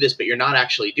going to do this, but you're not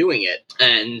actually doing it.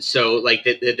 And so like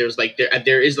there's like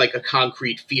there is like a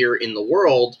concrete fear in the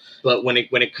world, but when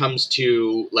it comes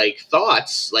to like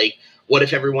thoughts, like, what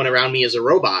if everyone around me is a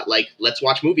robot? Like, let's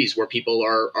watch movies where people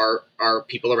are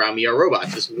people around me are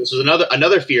robots. This was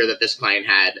another fear that this client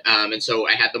had. And so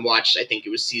I had them watch, I think it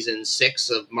was season 6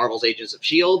 of Marvel's Agents of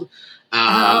S.H.I.E.L.D.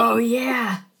 Oh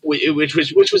yeah. Which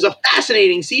was a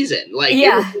fascinating season. Like,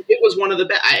 yeah. it was one of the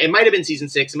best. It might have been season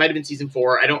 6. It might have been season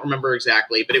 4. I don't remember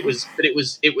exactly, but it was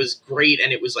great.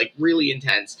 And it was like really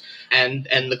intense. And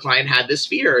the client had this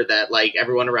fear that like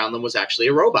everyone around them was actually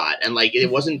a robot. And like,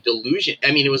 it wasn't delusion.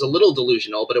 I mean, it was a little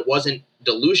delusional, but it wasn't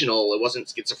delusional. It wasn't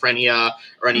schizophrenia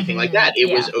or anything like that.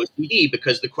 It was OCD,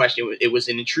 because the question, it was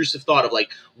an intrusive thought of like,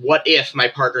 what if my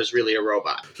partner is really a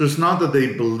robot? So it's not that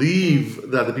they believe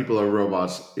that the people are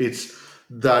robots. It's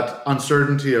that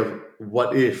uncertainty of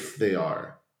what if they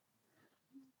are.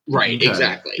 Right, okay.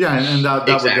 Exactly. Yeah, and that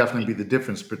would definitely be the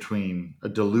difference between a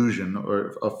delusion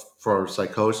or for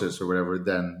psychosis or whatever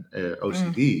than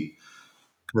OCD.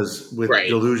 Because with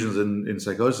delusions in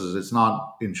psychosis, it's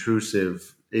not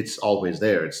intrusive. It's always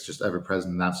there. It's just ever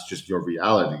present. And that's just your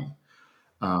reality.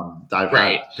 I've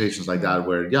had patients like that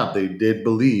where, they did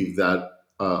believe that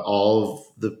all of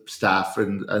the staff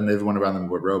and everyone around them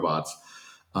were robots.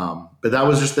 But that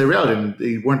was just their reality, and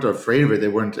they weren't afraid of it. They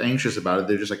weren't anxious about it.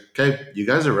 They're just like, okay, you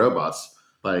guys are robots.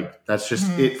 Like, that's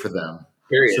just it for them.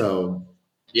 Period. So,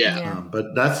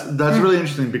 but that's really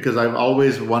interesting, because I've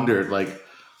always wondered, like,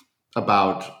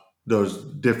 about those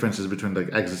differences between like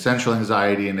existential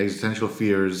anxiety and existential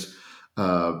fears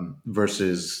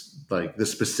versus like the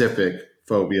specific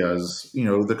phobias,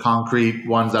 the concrete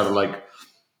ones that are like,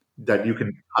 that you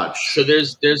can touch. So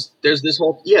there's this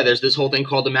whole thing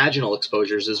called imaginal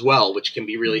exposures as well, which can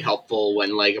be really helpful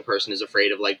when like a person is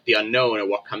afraid of like the unknown or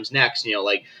what comes next.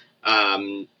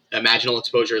 Imaginal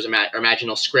exposures or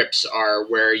imaginal scripts are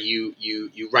where you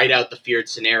write out the feared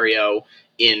scenario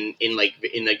in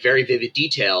very vivid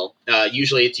detail.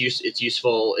 Usually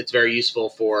it's very useful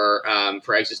for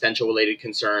existential related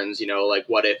concerns. Like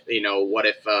what if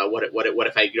I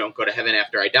don't go to heaven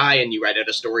after I die, and you write out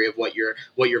a story of what your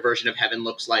version of heaven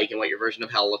looks like and what your version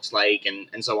of hell looks like,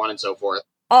 and so on and so forth.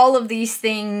 All of these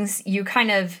things you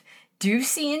kind of do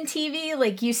see in TV.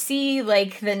 Like, you see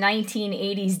like the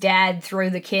 1980s dad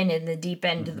throw the kid in the deep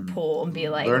end of the pool and be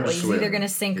like, he's either going to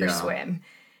sink or swim.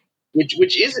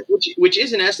 Which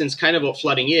is in essence kind of what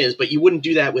flooding is, but you wouldn't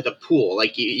do that with a pool.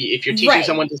 Like, if you're teaching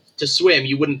someone to swim,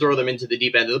 you wouldn't throw them into the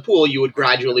deep end of the pool. You would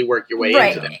gradually work your way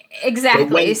into them.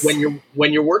 Exactly. But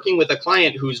when you're working with a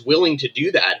client who's willing to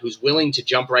do that, who's willing to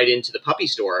jump right into the puppy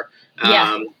store,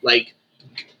 as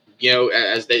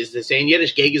they say in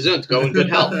Yiddish, geh gesund, go in good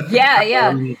health. And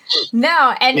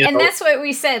that's what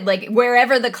we said, like,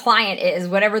 wherever the client is,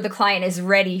 whatever the client is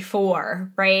ready for,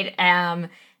 right?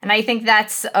 And I think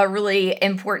that's a really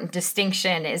important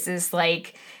distinction is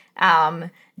like,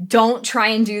 don't try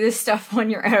and do this stuff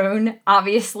on your own.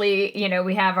 Obviously,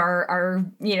 we have our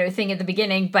thing at the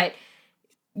beginning, but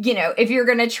if you're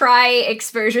going to try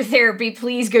exposure therapy,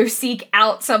 please go seek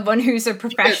out someone who's a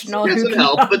professional who can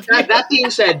help. But that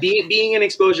being said, being an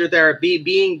exposure therapy,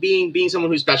 being someone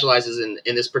who specializes in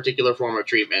this particular form of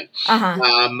treatment,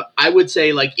 I would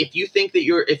say, like, if you think that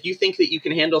you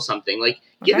can handle something, like,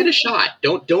 give it a shot.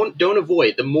 Don't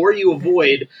avoid. The more you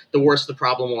avoid, the worse the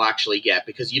problem will actually get,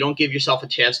 because you don't give yourself a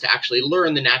chance to actually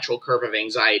learn the natural curve of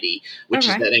anxiety, which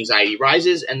is that anxiety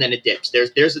rises and then it dips.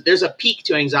 There's a peak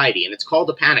to anxiety, and it's called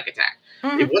a panic attack.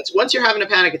 Once you're having a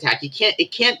panic attack,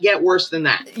 it can't get worse than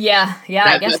that.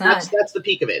 I guess not. That's the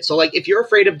peak of it. So, like, if you're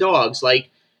afraid of dogs, like,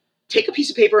 take a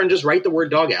piece of paper and just write the word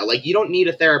dog out. Like, you don't need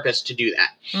a therapist to do that.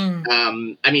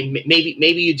 I mean,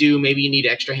 maybe you do. Maybe you need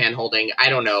extra hand holding. I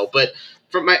don't know, but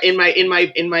from my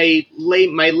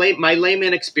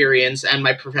layman experience and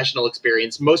my professional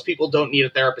experience, most people don't need a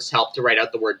therapist's help to write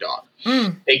out the word dog.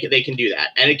 They can do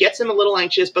that, and it gets them a little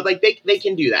anxious, but like they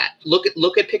can do that.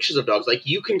 Look at pictures of dogs. Like,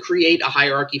 you can create a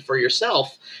hierarchy for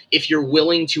yourself if you're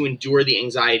willing to endure the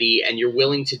anxiety and you're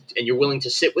willing to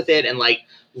sit with it and like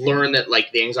learn that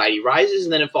like the anxiety rises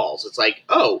and then it falls. It's like,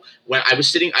 oh, when I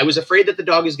was afraid that the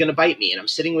dog is going to bite me, and I'm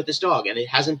sitting with this dog and it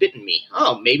hasn't bitten me.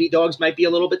 Oh, maybe dogs might be a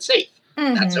little bit safe.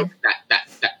 That's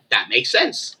that makes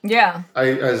sense. Yeah.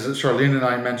 As Charlene and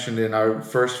I mentioned in our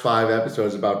first 5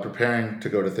 episodes about preparing to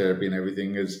go to therapy and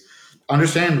everything, is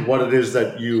understand what it is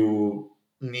that you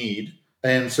need.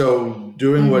 And so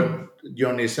doing what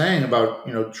Yoni is saying about,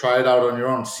 try it out on your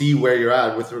own, see where you're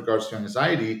at with regards to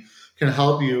anxiety, can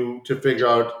help you to figure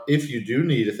out if you do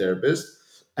need a therapist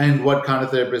and what kind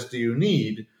of therapist do you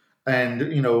need. And,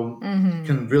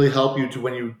 can really help you to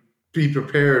when you be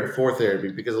prepared for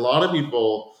therapy, because a lot of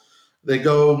people, they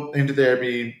go into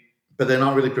therapy, but they're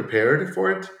not really prepared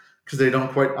for it because they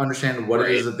don't quite understand what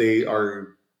it is that they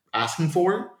are asking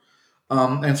for.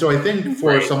 And so I think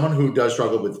for someone who does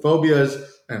struggle with phobias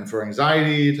and for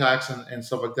anxiety attacks and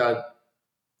stuff like that,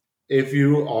 if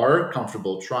you are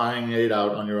comfortable trying it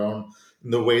out on your own,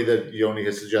 in the way that Yoni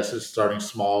has suggested, starting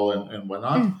small and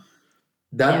whatnot,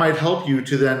 that might help you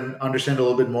to then understand a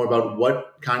little bit more about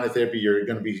what kind of therapy you're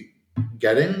going to be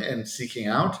getting and seeking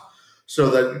out. So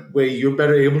that way you're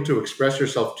better able to express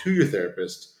yourself to your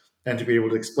therapist and to be able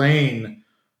to explain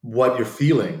what you're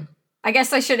feeling. I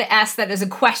guess I should have asked that as a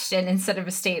question instead of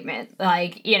a statement.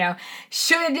 Like,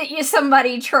 should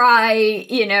somebody try,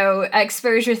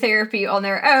 exposure therapy on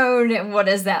their own? And what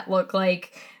does that look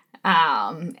like?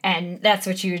 And that's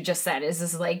what you just said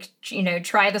is like,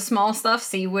 try the small stuff,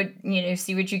 see what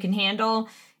you can handle.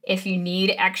 If you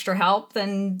need extra help,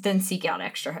 then seek out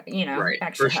extra,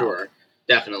 extra for help. Sure.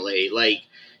 Definitely. Like,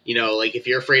 like if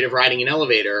you're afraid of riding an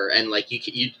elevator and like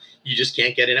you just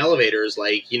can't get in elevators,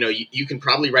 like, you can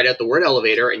probably write out the word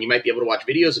elevator and you might be able to watch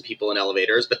videos of people in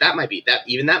elevators, but that might be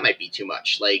too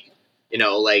much. Like,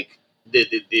 like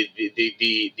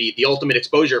the ultimate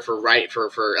exposure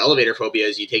for elevator phobia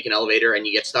is you take an elevator and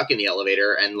you get stuck in the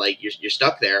elevator and like you're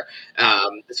stuck there.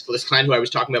 This client who I was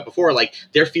talking about before, like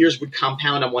their fears would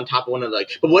compound on one top of one another.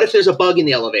 Like, but what if there's a bug in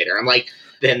the elevator? I'm like,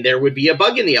 then there would be a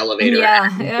bug in the elevator,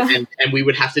 and we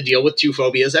would have to deal with 2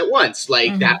 phobias at once.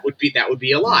 Like that would be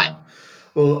a lot. Yeah.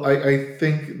 Well, I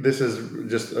think this is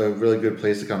just a really good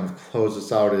place to kind of close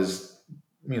this out. Is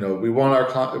we want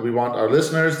our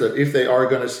listeners that if they are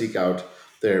going to seek out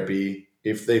therapy,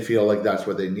 if they feel like that's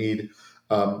what they need,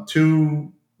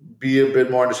 to be a bit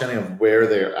more understanding of where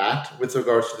they're at with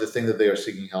regards to the thing that they are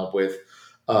seeking help with,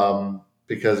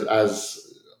 because as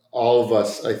all of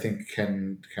us, I think,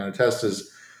 can attest, is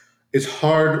it's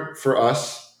hard for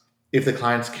us if the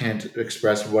clients can't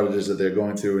express what it is that they're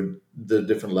going through and the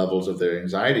different levels of their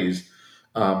anxieties,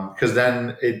 because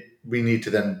then we need to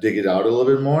then dig it out a little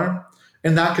bit more,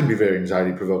 and that can be very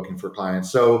anxiety provoking for clients.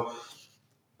 So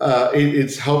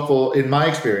it's helpful in my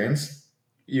experience,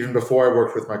 even before I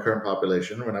worked with my current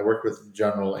population, when I worked with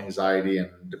general anxiety and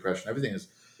depression, everything is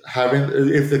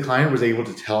if the client was able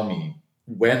to tell me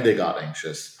when they got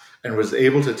anxious and was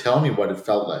able to tell me what it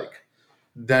felt like,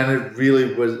 then it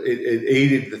really was, it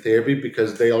aided the therapy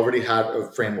because they already had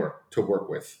a framework to work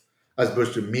with, as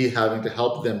opposed to me having to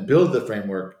help them build the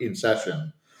framework in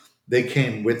session. They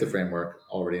came with the framework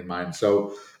already in mind.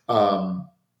 So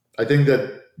I think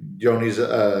that Yoni's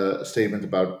statement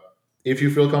about if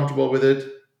you feel comfortable with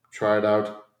it, try it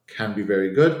out, can be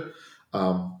very good.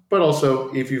 But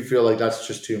also, if you feel like that's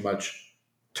just too much,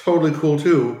 totally cool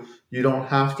too. You don't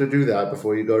have to do that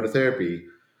before you go to therapy.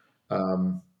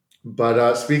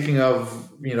 But speaking of,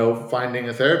 finding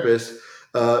a therapist,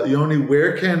 Yoni,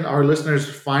 where can our listeners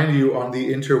find you on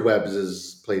the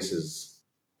interwebs places?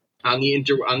 On the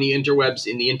interwebs,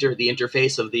 in the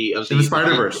interface of the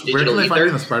Spider-Verse. Where can they find you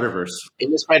in the Spider-Verse?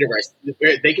 In the Spider-Verse,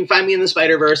 they can find me in the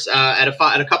Spider-Verse at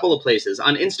a couple of places.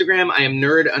 On Instagram, I am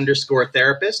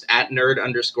nerd_therapist at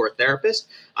nerd_therapist.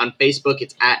 On Facebook,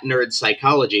 it's at nerd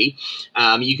psychology.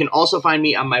 You can also find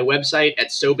me on my website at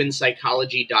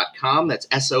sobinpsychology.com. That's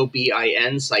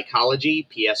SOBIN psychology,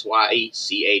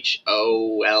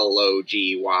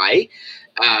 PSYCHOLOGY.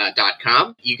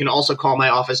 .com. You can also call my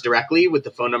office directly with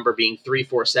the phone number being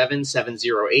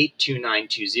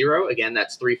 347-708-2920. Again,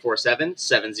 that's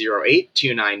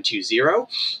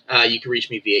 347-708-2920. You can reach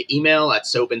me via email at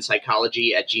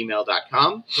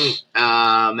sobinpsychology@gmail.com.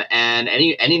 And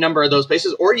any number of those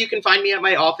places, or you can find me at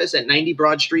my office at 90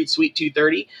 Broad Street, Suite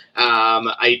 230.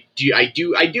 I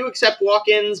do accept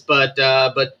walk-ins, but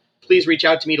please reach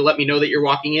out to me to let me know that you're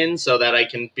walking in so that I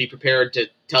can be prepared to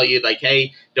tell you, like,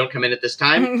 hey, don't come in at this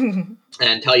time,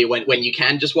 and tell you when you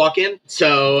can just walk in.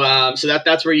 So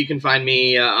that's where you can find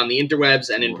me on the interwebs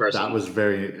and in person. That was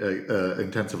very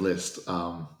intensive list.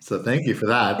 So thank you for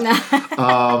that.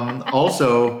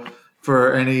 Also,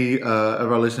 for any of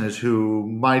our listeners who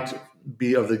might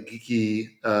be of the geeky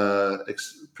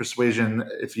persuasion.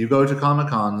 If you go to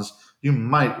Comic-Cons, you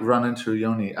might run into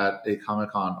Yoni at a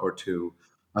Comic-Con or two.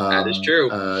 That is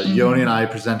true. Yoni and I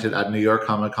presented at New York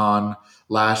Comic-Con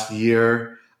last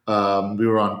year. We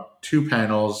were on 2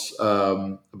 panels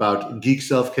about geek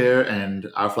self-care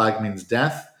and Our Flag Means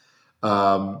Death.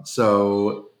 I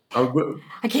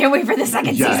can't wait for the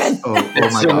second season. Oh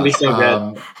my gonna be gosh. so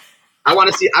good. I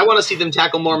want to see them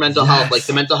tackle more mental health, like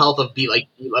the mental health of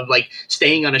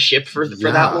staying on a ship for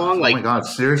that long. Oh like, my god,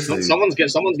 seriously, someone's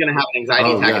gonna have an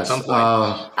anxiety attack at some point.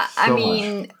 I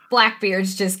mean,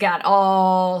 Blackbeard's just got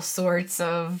all sorts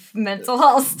of mental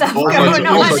health stuff going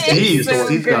on. Steve's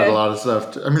got a lot of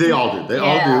stuff. I mean, they all do. They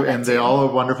all do, and they all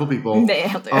are wonderful people. They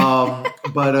all do.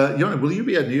 But Yoni, will you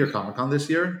be at New York Comic Con this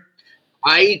year?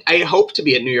 I hope to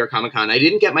be at New York Comic Con. I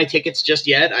didn't get my tickets just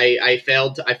yet. I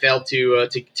failed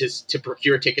to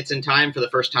procure tickets in time for the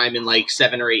first time in like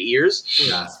 7 or 8 years.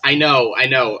 Yes. I know.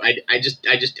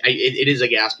 It is a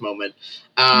gasp moment.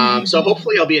 So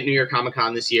hopefully I'll be at New York Comic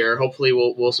Con this year. Hopefully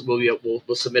we'll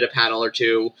submit a panel or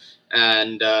two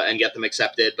and get them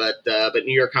accepted. But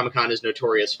New York Comic Con is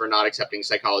notorious for not accepting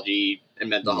psychology and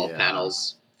mental health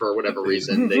panels for whatever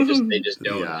reason. They just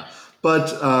don't. Yeah.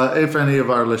 But if any of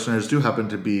our listeners do happen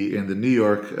to be in the New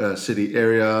York City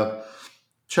area,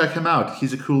 check him out.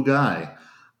 He's a cool guy.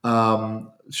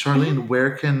 Charlene,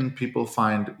 where can people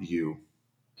find you?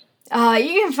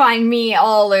 You can find me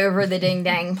all over the ding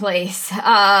dang place.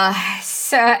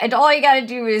 And all you gotta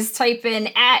do is type in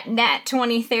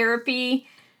 @Nat20Therapy,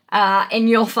 and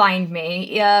you'll find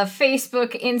me.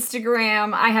 Facebook,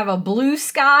 Instagram. I have a Blue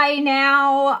Sky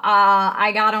now.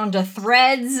 I got onto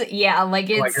Threads. Yeah, like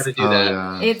it's. I gotta do that.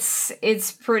 Yeah.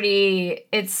 It's pretty.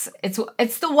 It's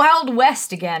the Wild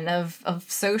West again of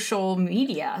social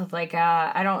media. Like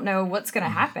I don't know what's gonna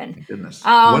happen. My goodness.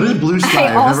 What is Blue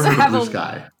Sky? I've never heard of Blue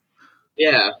Sky.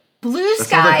 Yeah. Blue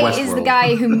Sky is the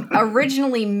guy who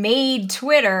originally made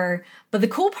Twitter, but the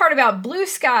cool part about Blue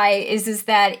Sky is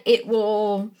that it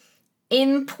will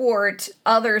import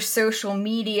other social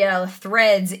media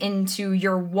threads into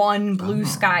your one Blue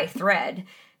Sky thread.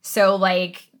 So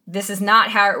like, this is not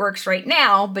how it works right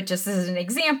now, but just as an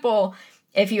example,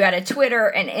 if you had a Twitter,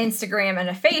 an Instagram, and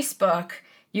a Facebook,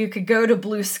 you could go to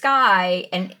Blue Sky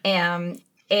and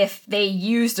if they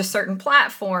used a certain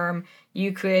platform,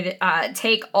 you could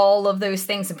take all of those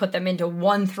things and put them into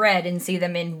one thread and see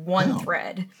them in one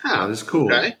thread. That is cool.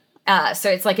 Okay. So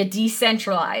it's like a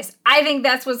decentralized. I think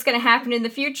that's what's going to happen in the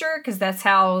future because that's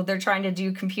how they're trying to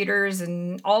do computers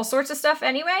and all sorts of stuff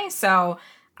anyway. So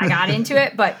I got into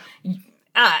it. But,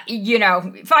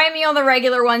 find me on the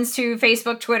regular ones too.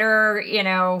 Facebook, Twitter,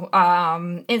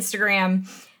 Instagram.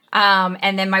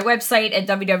 And then my website at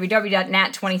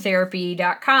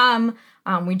www.nat20therapy.com.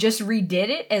 We just redid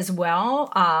it as well.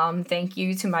 Thank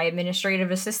you to my administrative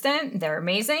assistant. They're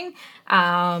amazing.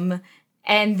 And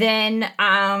then,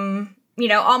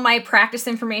 all my practice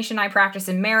information, I practice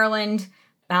in Maryland.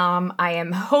 I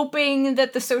am hoping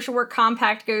that the social work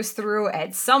compact goes through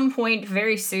at some point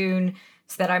very soon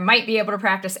so that I might be able to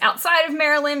practice outside of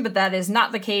Maryland, but that is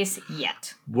not the case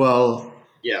yet. Well,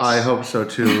 yes. I hope so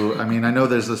too. I mean, I know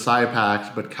there's the Psi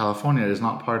Pact, but California is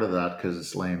not part of that because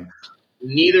it's lame.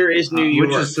 Neither is New York,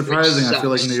 which is surprising. I feel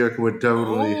like New York would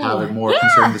totally have it more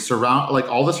concerning.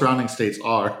 All the surrounding states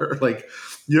are like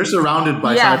you're surrounded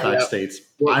by Psi Pact states.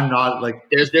 Well, I'm not like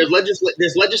there's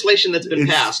legislation that's been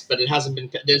passed, but it hasn't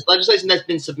been. There's legislation that's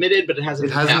been submitted, but it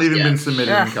hasn't been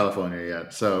submitted in California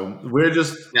yet. So we're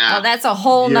just that's a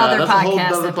whole nother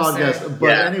podcast.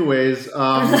 But anyways.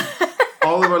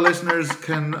 All of our listeners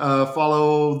can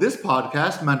follow this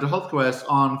podcast, Mental Health Quest,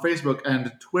 on Facebook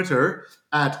and Twitter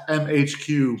at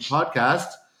MHQ Podcast.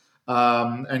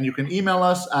 And you can email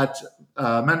us at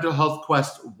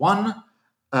mentalhealthquest1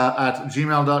 at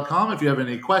gmail.com if you have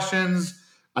any questions,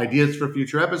 ideas for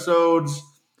future episodes,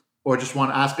 or just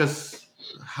want to ask us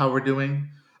how we're doing.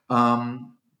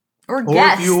 Or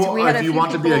if you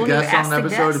want to be a guest on an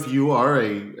episode, if you are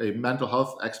a mental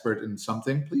health expert in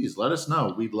something, please let us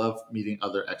know. We love meeting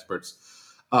other experts.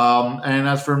 And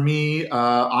as for me,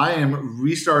 I am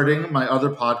restarting my other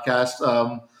podcast.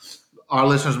 Our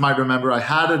listeners might remember I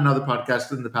had another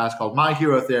podcast in the past called My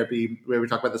Hero Therapy, where we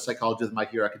talk about the psychology of My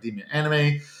Hero Academia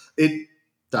anime. It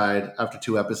died after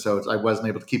 2 episodes. I wasn't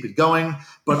able to keep it going,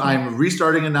 but I'm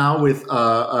restarting it now with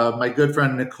my good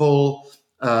friend Nicole.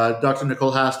 Dr. Nicole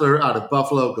Hassler out of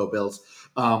Buffalo. Go Bills.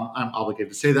 I'm obligated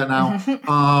to say that now.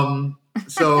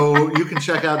 So you can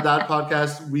check out that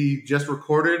podcast. We just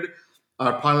recorded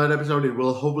our pilot episode. It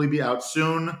will hopefully be out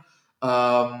soon.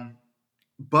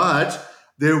 But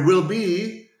there will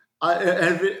be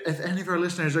if any of our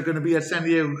listeners are going to be at San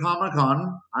Diego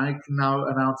Comic-Con, I can now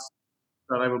announce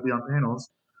that I will be on panels.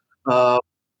 I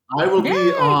will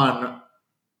be on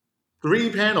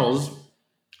 3 panels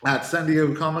at San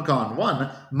Diego Comic-Con.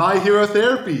 1, My Hero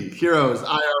Therapy, Heroes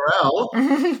IRL.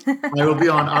 I will be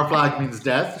on Our Flag Means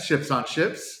Death, Ships on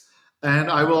Ships.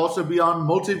 And I will also be on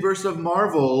Multiverse of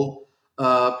Marvel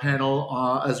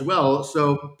panel as well.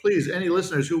 So please, any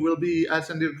listeners who will be at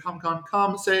San Diego Comic-Con,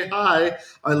 come say hi.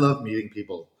 I love meeting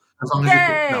people. As long as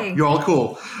you're cool. No, you're all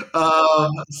cool.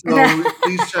 So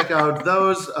please check out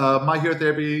those. My Hero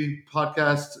Therapy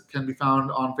podcast can be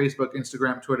found on Facebook,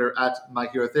 Instagram, Twitter at My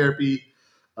Hero Therapy.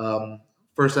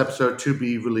 First episode to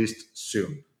be released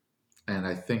soon. And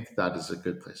I think that is a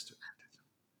good place to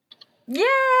end it.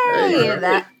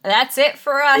 Yay! That's it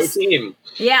for us. Good team.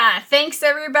 Yeah, thanks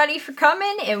everybody for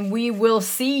coming, and we will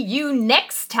see you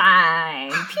next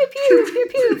time. Pew pew pew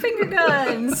pew finger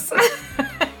guns.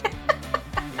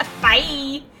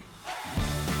 Bye.